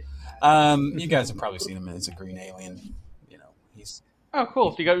parade. You guys have probably seen him. It's a green alien. He's. Oh,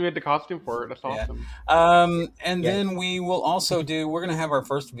 cool! So you made the costume for it. That's awesome. Then we will also we're going to have our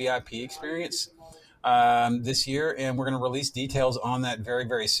first VIP experience this year, and we're going to release details on that very,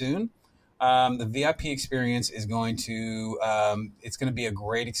 very soon. The VIP experience is going to it's going to be a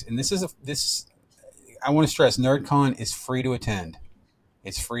great and this I want to stress, NerdCon is free to attend.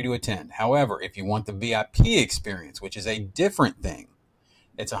 It's free to attend. However, if you want the VIP experience, which is a different thing,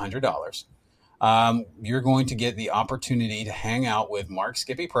 it's $100. You're going to get the opportunity to hang out with Mark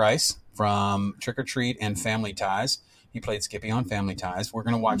Skippy Price from Trick or Treat and Family Ties. He played Skippy on Family Ties. We're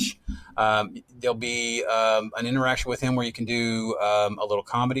going to watch. There'll be an interaction with him where you can do a little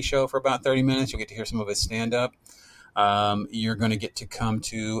comedy show for about 30 minutes. You'll get to hear some of his stand-up. You're going to get to come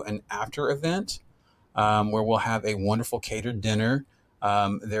to an after event where we'll have a wonderful catered dinner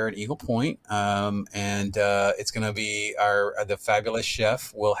there at Eagle Point. And it's going to be the fabulous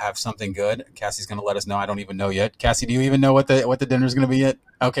chef will have something good. Cassie's going to let us know. I don't even know yet. Cassie, do you even know what the dinner is going to be yet?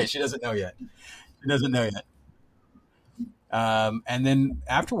 Okay, she doesn't know yet. And then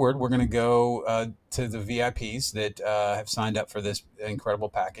afterward, we're going to go to the VIPs that have signed up for this incredible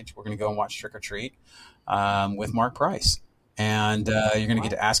package. We're going to go and watch Trick or Treat with Mark Price. And you're going to get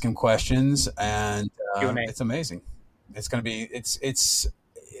to ask him questions. And it's amazing. It's going to be it's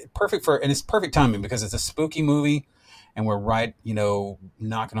perfect it's perfect timing because it's a spooky movie, and we're right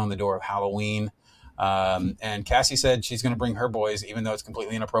knocking on the door of Halloween. And Cassie said she's going to bring her boys, even though it's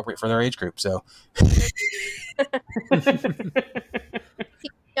completely inappropriate for their age group. So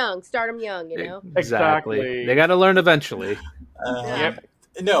young. Start them young, Exactly. They got to learn eventually. Yep.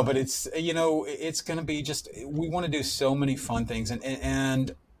 No, but it's it's going to be just we want to do so many fun things,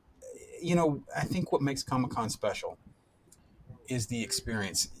 and I think what makes Comic-Con special is the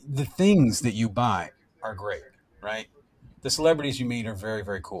experience. The things that you buy are great, right? The celebrities you meet are very,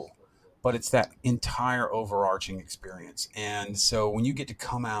 very cool, but it's that entire overarching experience. And so when you get to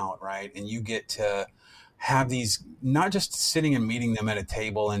come out, right, and you get to have these, not just sitting and meeting them at a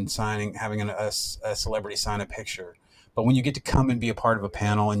table and having a celebrity sign a picture, but when you get to come and be a part of a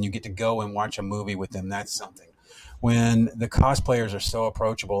panel and you get to go and watch a movie with them, that's something. When the cosplayers are so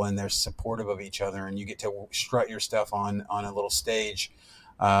approachable and they're supportive of each other and you get to strut your stuff on a little stage,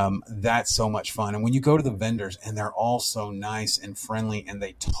 that's so much fun. And when you go to the vendors and they're all so nice and friendly and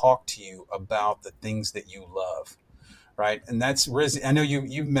they talk to you about the things that you love, right? And that's Riz. I know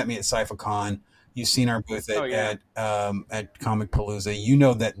you've met me at CypherCon. You've seen our booth at Comic Palooza. You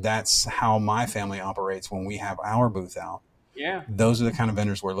know that's how my family operates when we have our booth out. Yeah. Those are the kind of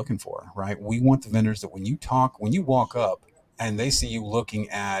vendors we're looking for, right? We want the vendors that when you walk up and they see you looking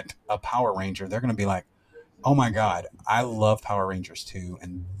at a Power Ranger, they're going to be like, oh my God, I love Power Rangers too.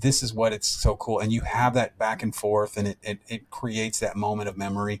 And this is what it's so cool. And you have that back and forth and it creates that moment of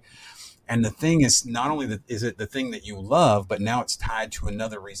memory. And the thing is, not only is it the thing that you love, but now it's tied to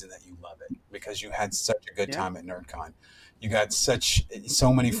another reason that you love it because you had such a good time at NerdCon. You got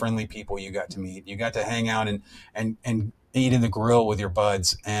so many friendly people you got to meet. You got to hang out and eat in the grill with your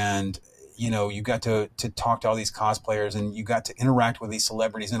buds. And, you got to talk to all these cosplayers and you got to interact with these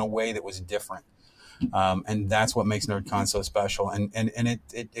celebrities in a way that was different. And that's what makes NerdCon so special. And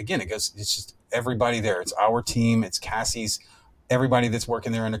it goes, it's just everybody there. It's our team. It's Cassie's, everybody that's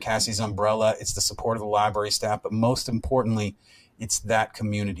working there under Cassie's umbrella. It's the support of the library staff. But most importantly, it's that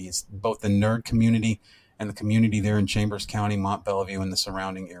community. It's both the nerd community and the community there in Chambers County, Mont Bellevue, and the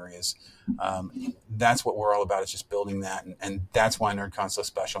surrounding areas. That's what we're all about. It's just building that. And that's why NerdCon's so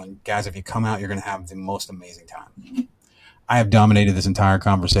special. And guys, if you come out, you're going to have the most amazing time. I have dominated this entire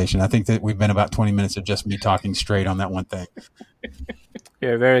conversation. I think that we've been about 20 minutes of just me talking straight on that one thing.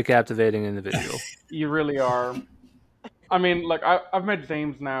 You're a very captivating individual. You really are. I mean, like, I've met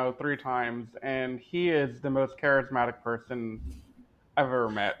James now 3 times, and he is the most charismatic person I've ever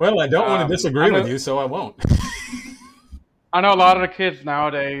met. Well, I don't want to disagree with you, so I won't. I know a lot of the kids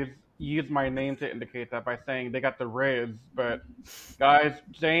nowadays use my name to indicate that by saying they got the Riz, but guys,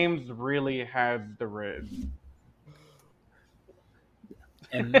 James really has the Riz.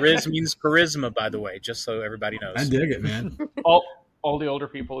 And Riz means charisma, by the way, just so everybody knows. I dig it, man. All the older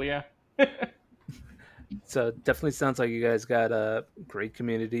people, yeah. So it definitely sounds like you guys got a great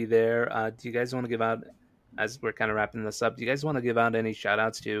community there. Do you guys want to give out, as we're kind of wrapping this up, do you guys want to give out any shout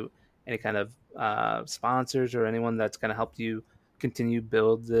outs to any kind of sponsors or anyone that's going to help you continue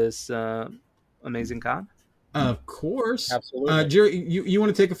build this amazing con? Of course. Absolutely. Jerry, you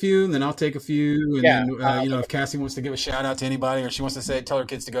want to take a few, and then I'll take a few. And Yeah. then, if Cassie wants to give a shout out to anybody or she wants to tell her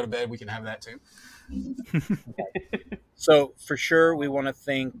kids to go to bed, we can have that too. So for sure, we want to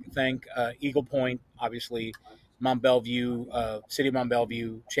thank Eagle Point, obviously, Mont Bellevue, City of Mont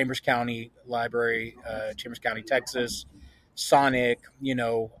Bellevue, Chambers County Library, Chambers County, Texas, Sonic.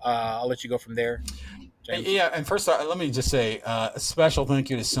 I'll let you go from there. James? Yeah, and first, let me just say a special thank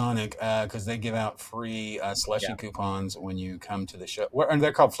you to Sonic because they give out free slushy coupons when you come to the show. And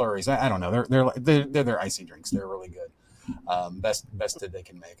they're called flurries. I don't know. They're their icy drinks. They're really good. Best that they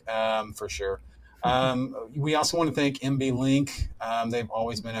can make for sure. We also want to thank MB Link. They've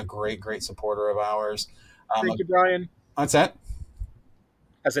always been a great supporter of ours. Thank you, Brian. What's that?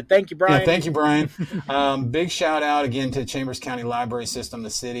 I said thank you, Brian. Yeah, thank you, Brian. Big shout out again to Chambers County Library System,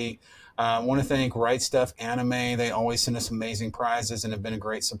 the city. I want to thank Right Stuff Anime. They always send us amazing prizes and have been a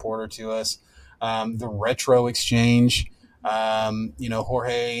great supporter to us. The Retro Exchange,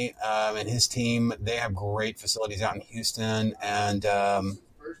 Jorge and his team, they have great facilities out in Houston, and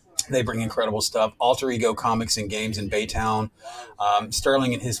they bring incredible stuff. Alter Ego Comics and Games in Baytown.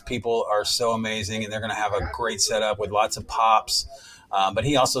 Sterling and his people are so amazing, and they're going to have a great setup with lots of pops. But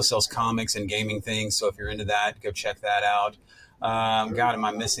he also sells comics and gaming things, so if you're into that, go check that out. God, am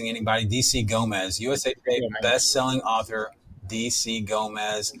I missing anybody? DC Gomez, USA Today best-selling author, DC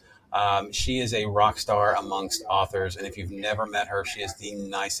Gomez. She is a rock star amongst authors, and if you've never met her, she is the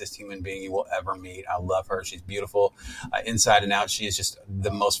nicest human being you will ever meet. I love her. She's beautiful inside and out. She is just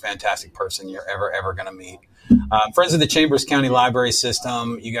the most fantastic person you're ever going to meet. Friends of the Chambers County Library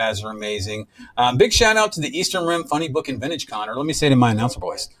System, you guys are amazing. Big shout out to the Eastern Rim Funny Book and Vintage Con, or let me say to my announcer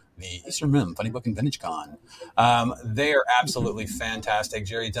voice, the Eastern Rim Funny Book and Vintage Con. They are absolutely fantastic.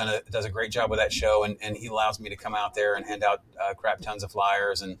 Jerry does a great job with that show, and he allows me to come out there and hand out crap tons of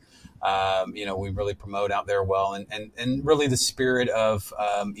flyers, and we really promote out there well, and really the spirit of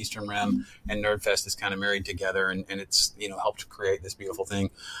Eastern Rim and Nerdfest is kind of married together, and it's helped create this beautiful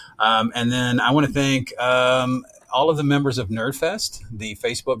thing. And then I want to thank all of the members of Nerdfest, the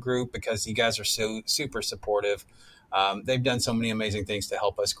Facebook group, because you guys are so super supportive. They've done so many amazing things to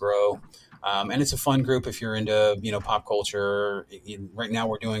help us grow. And it's a fun group if you're into, pop culture. Right now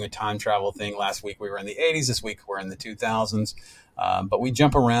we're doing a time travel thing. Last week we were in the 80s. This week we're in the 2000s. But we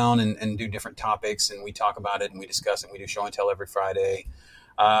jump around and do different topics, and we talk about it and we discuss it. We do show and tell every Friday.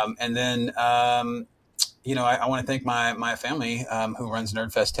 And then, I want to thank my family who runs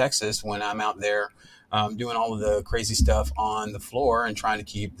Nerdfest Texas when I'm out there doing all of the crazy stuff on the floor and trying to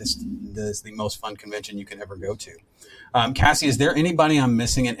keep this the most fun convention you can ever go to. Cassie, is there anybody I'm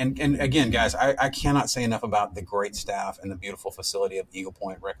missing? And again, guys, I cannot say enough about the great staff and the beautiful facility of Eagle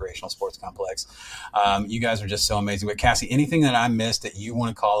Point Recreational Sports Complex. You guys are just so amazing. But Cassie, anything that I missed that you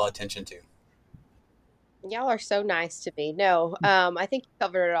want to call attention to? Y'all are so nice to me. No, I think you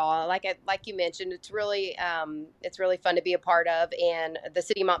covered it all. Like you mentioned, it's really fun to be a part of. And the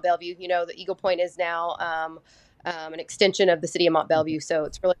city of Mont Bellevue, the Eagle Point is now an extension of the city of Mont Bellevue. So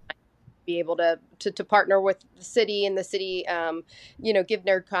it's really nice to be able to partner with the city, and the city, give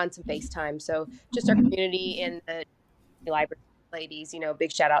NerdCon some face time. So just our community and the library ladies,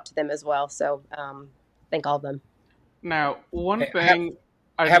 big shout out to them as well. So thank all of them. Now, one Hey, thing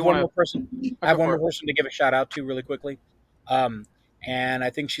I I have do one want more to person. I have one more person to give a shout out to really quickly. And I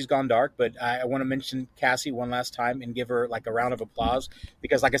think she's gone dark, but I want to mention Cassie one last time and give her like a round of applause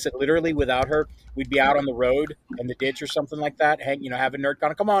because, like I said, literally without her, we'd be out on the road in the ditch or something like that. Having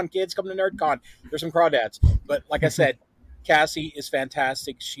NerdCon. Come on, kids, come to NerdCon. There's some crawdads. But like I said, Cassie is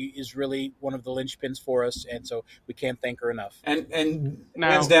fantastic. She is really one of the linchpins for us, and so we can't thank her enough. And now.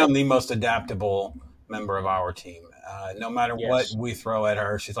 hands down, the most adaptable member of our team. No matter what Yes. we throw at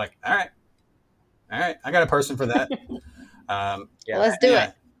her, she's like, all right, I got a person for that. Yeah. Let's do Yeah.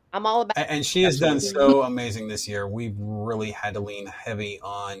 it. I'm all about it. And she has done Absolutely. so amazing this year. We've really had to lean heavy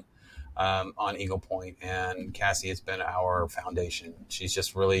on Eagle Point, and Cassie has been our foundation. She's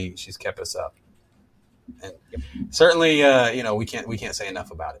kept us up, and certainly, we can't say enough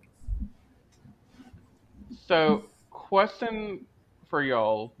about it. So, question for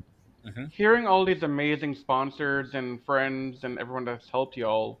y'all. Mm-hmm. Hearing all these amazing sponsors and friends and everyone that's helped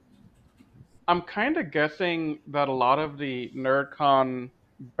y'all, I'm kind of guessing that a lot of the NerdCon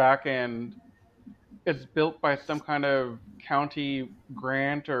back end is built by some kind of county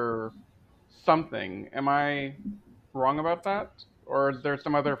grant or something. Am I wrong about that? Or is there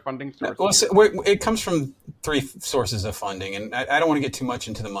some other funding source Well, here? it comes from three sources of funding, and I don't want to get too much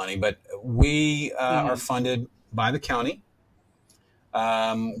into the money, but we are funded by the county.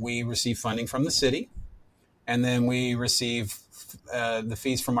 We receive funding from the city, and then we receive the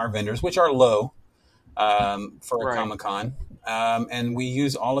fees from our vendors, which are low for a Right. Comic-Con. And we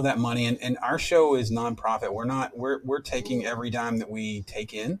use all of that money, and our show is nonprofit. We're taking every dime that we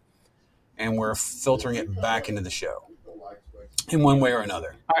take in, and we're filtering it back into the show in one way or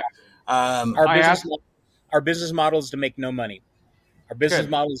another. Our I business asked- our business model is to make no money. Our business Good.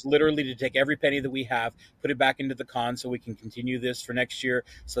 model is literally to take every penny that we have, put it back into the con so we can continue this for next year,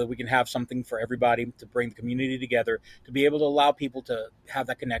 so that we can have something for everybody to bring the community together, to be able to allow people to have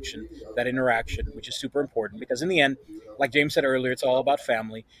that connection, that interaction, which is super important. Because in the end, like James said earlier, it's all about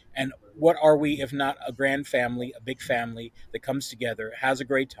family. And what are we if not a grand family, a big family that comes together, has a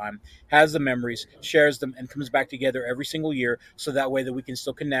great time, has the memories, shares them, and comes back together every single year, so that way that we can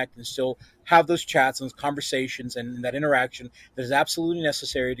still connect and still have those chats and those conversations and that interaction that is absolutely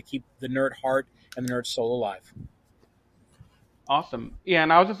necessary to keep the nerd heart and the nerd soul alive. Awesome. Yeah,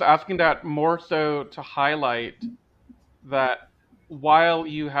 and I was just asking that more so to highlight that while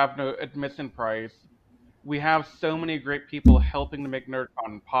you have no admission price, we have so many great people helping to make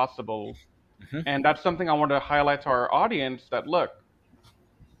NerdCon possible. Mhm. And that's something I want to highlight to our audience that look,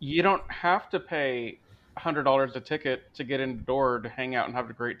 you don't have to pay $100 a ticket to get in the door to hang out and have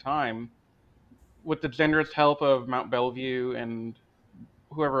a great time. With the generous help of Mount Bellevue and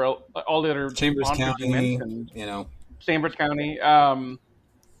whoever else, all the other Chambers sponsors you County, mentioned, you know, Chambers County,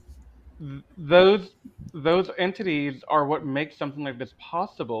 those entities are what makes something like this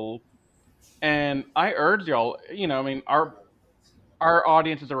possible. And I urge y'all, I mean, our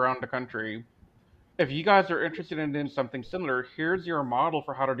audience is around the country. If you guys are interested in doing something similar, here's your model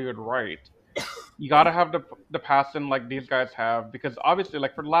for how to do it right. You got to have the passion like these guys have, because obviously,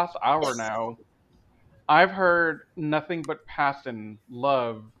 like for the last hour now, I've heard nothing but passion,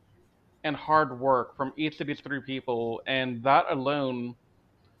 love, and hard work from each of these three people, and that alone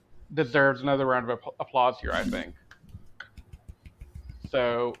deserves another round of applause here, I think.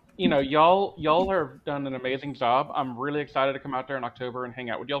 So, y'all have done an amazing job. I'm really excited to come out there in October and hang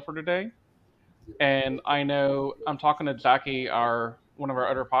out with y'all for today. And I know I'm talking to Jackie, our one of our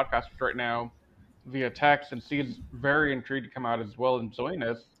other podcasters right now, via text, and she's very intrigued to come out as well and join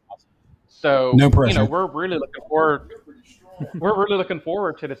us. So, No pressure. we're really looking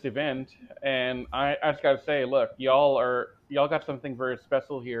forward to this event. And I just gotta say, look, y'all got something very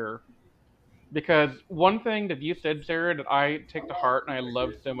special here. Because one thing that you said, Jared, that I take to heart and I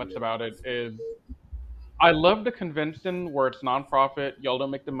love so much about it is I love the convention where it's nonprofit, y'all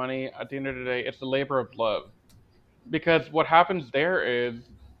don't make the money. At the end of the day, it's the labor of love. Because what happens there is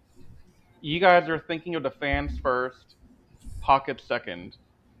you guys are thinking of the fans first, pockets second.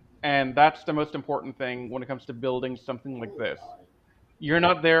 And that's the most important thing when it comes to building something like this. You're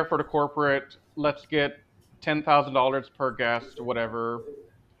not there for the corporate, let's get $10,000 per guest, whatever.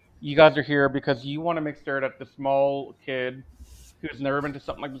 You guys are here because you want to make sure that the small kid who's never been to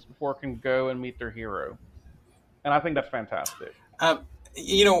something like this before can go and meet their hero. And I think that's fantastic. And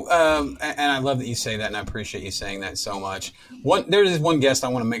I love that you say that, and I appreciate you saying that so much. There's one guest I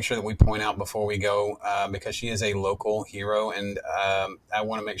want to make sure that we point out before we go, because she is a local hero, and I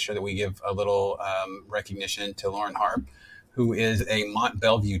want to make sure that we give a little recognition to Lauren Harp, who is a Mont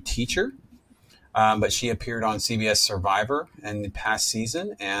Bellevue teacher. But she appeared on CBS Survivor in the past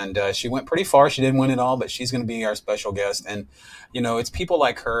season, and she went pretty far. She didn't win it all, but she's going to be our special guest. And, it's people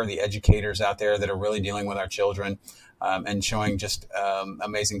like her, the educators out there that are really dealing with our children and showing just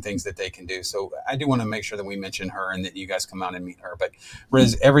amazing things that they can do. So I do want to make sure that we mention her and that you guys come out and meet her. But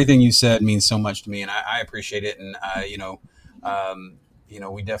Riz, everything you said means so much to me, and I appreciate it. And,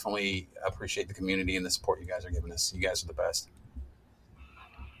 we definitely appreciate the community and the support you guys are giving us. You guys are the best.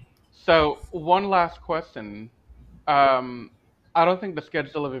 So, one last question. I don't think the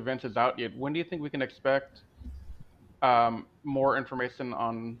schedule of events is out yet. When do you think we can expect more information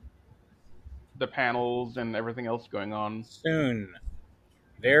on the panels and everything else going on? Soon.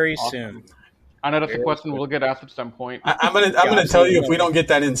 Very Awesome. soon. I know that's a Very question soon. we'll get asked at some point. I'm gonna tell you, if we don't get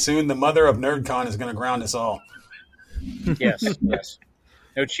that in soon, the mother of NerdCon is gonna ground us all. Yes, yes.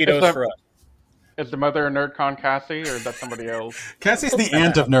 No Cheetos for us. Is the mother of NerdCon Cassie, or is that somebody else? Cassie's the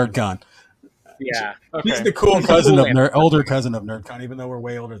aunt of NerdCon. Yeah. Okay. She's the cool cousin of older cousin of NerdCon, even though we're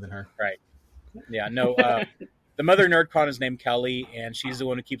way older than her. Right. Yeah. No. The mother of NerdCon is named Kelly, and she's the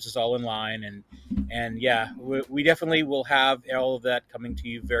one who keeps us all in line. And yeah, we definitely will have all of that coming to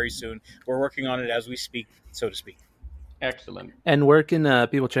you very soon. We're working on it as we speak, so to speak. Excellent. And where can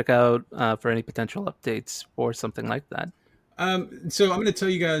people check out for any potential updates for something like that? So I'm going to tell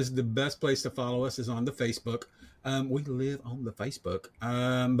you guys the best place to follow us is on the Facebook. We live on the Facebook,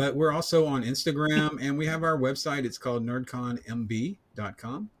 but we're also on Instagram, and we have our website. It's called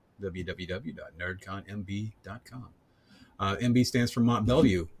nerdconmb.com, www.nerdconmb.com. MB stands for Mont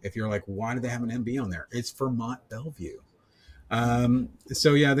Bellevue. If you're like, why do they have an MB on there? It's for Mont Bellevue.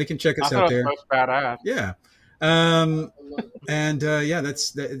 So yeah, they can check us out there. That's badass. Yeah.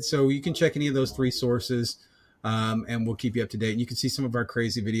 That's that. So you can check any of those three sources. And we'll keep you up to date. And you can see some of our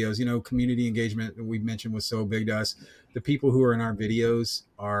crazy videos. Community engagement that we mentioned was so big to us. The people who are in our videos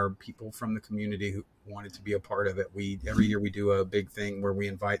are people from the community who wanted to be a part of it. Every year we do a big thing where we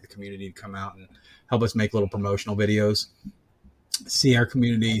invite the community to come out and help us make little promotional videos. See our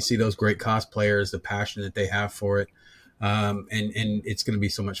community, see those great cosplayers, the passion that they have for it. And it's going to be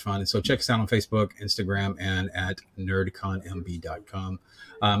so much fun. And so check us out on Facebook, Instagram, and at nerdconmb.com.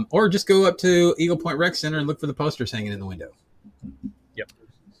 Or just go up to Eagle Point Rec Center and look for the posters hanging in the window. Yep.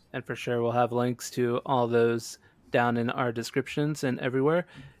 And for sure, we'll have links to all those down in our descriptions and everywhere.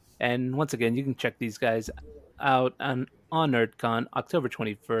 And once again, you can check these guys out on NerdCon October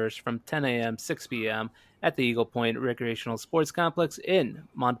 21st from 10 a.m., 6 p.m. at the Eagle Point Recreational Sports Complex in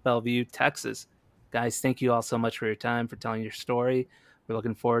Mont Bellevue, Texas. Guys, thank you all so much for your time, for telling your story. We're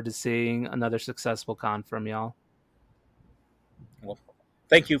looking forward to seeing another successful con from y'all. Well,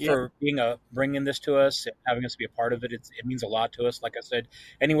 thank you for bringing this to us and having us be a part of it. It means a lot to us. Like I said,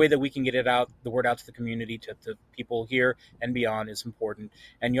 any way that we can get the word out to the community, to people here and beyond is important.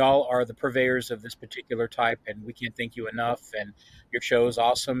 And y'all are the purveyors of this particular type, and we can't thank you enough. And your show is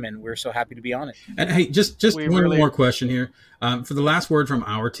awesome, and we're so happy to be on it. And hey, just one more question here. For the last word from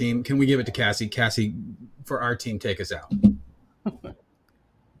our team, can we give it to Cassie? Cassie, for our team, take us out.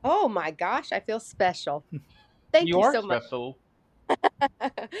 Oh my gosh, I feel special. Thank you so much. Special.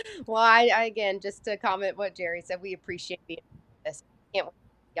 Well, I again, just to comment what Jerry said, we appreciate being this. Can't wait to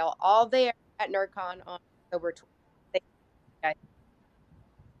see y'all all there at NerdCon on October 20th. Thank you, guys.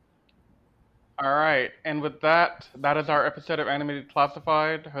 All right, and with that, that is our episode of Animated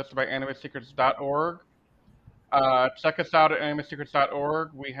Classified, hosted by AnimeSecrets.org. Check us out at AnimeSecrets.org.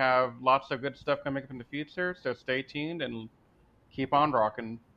 We have lots of good stuff coming up in the future, so stay tuned and keep on rocking.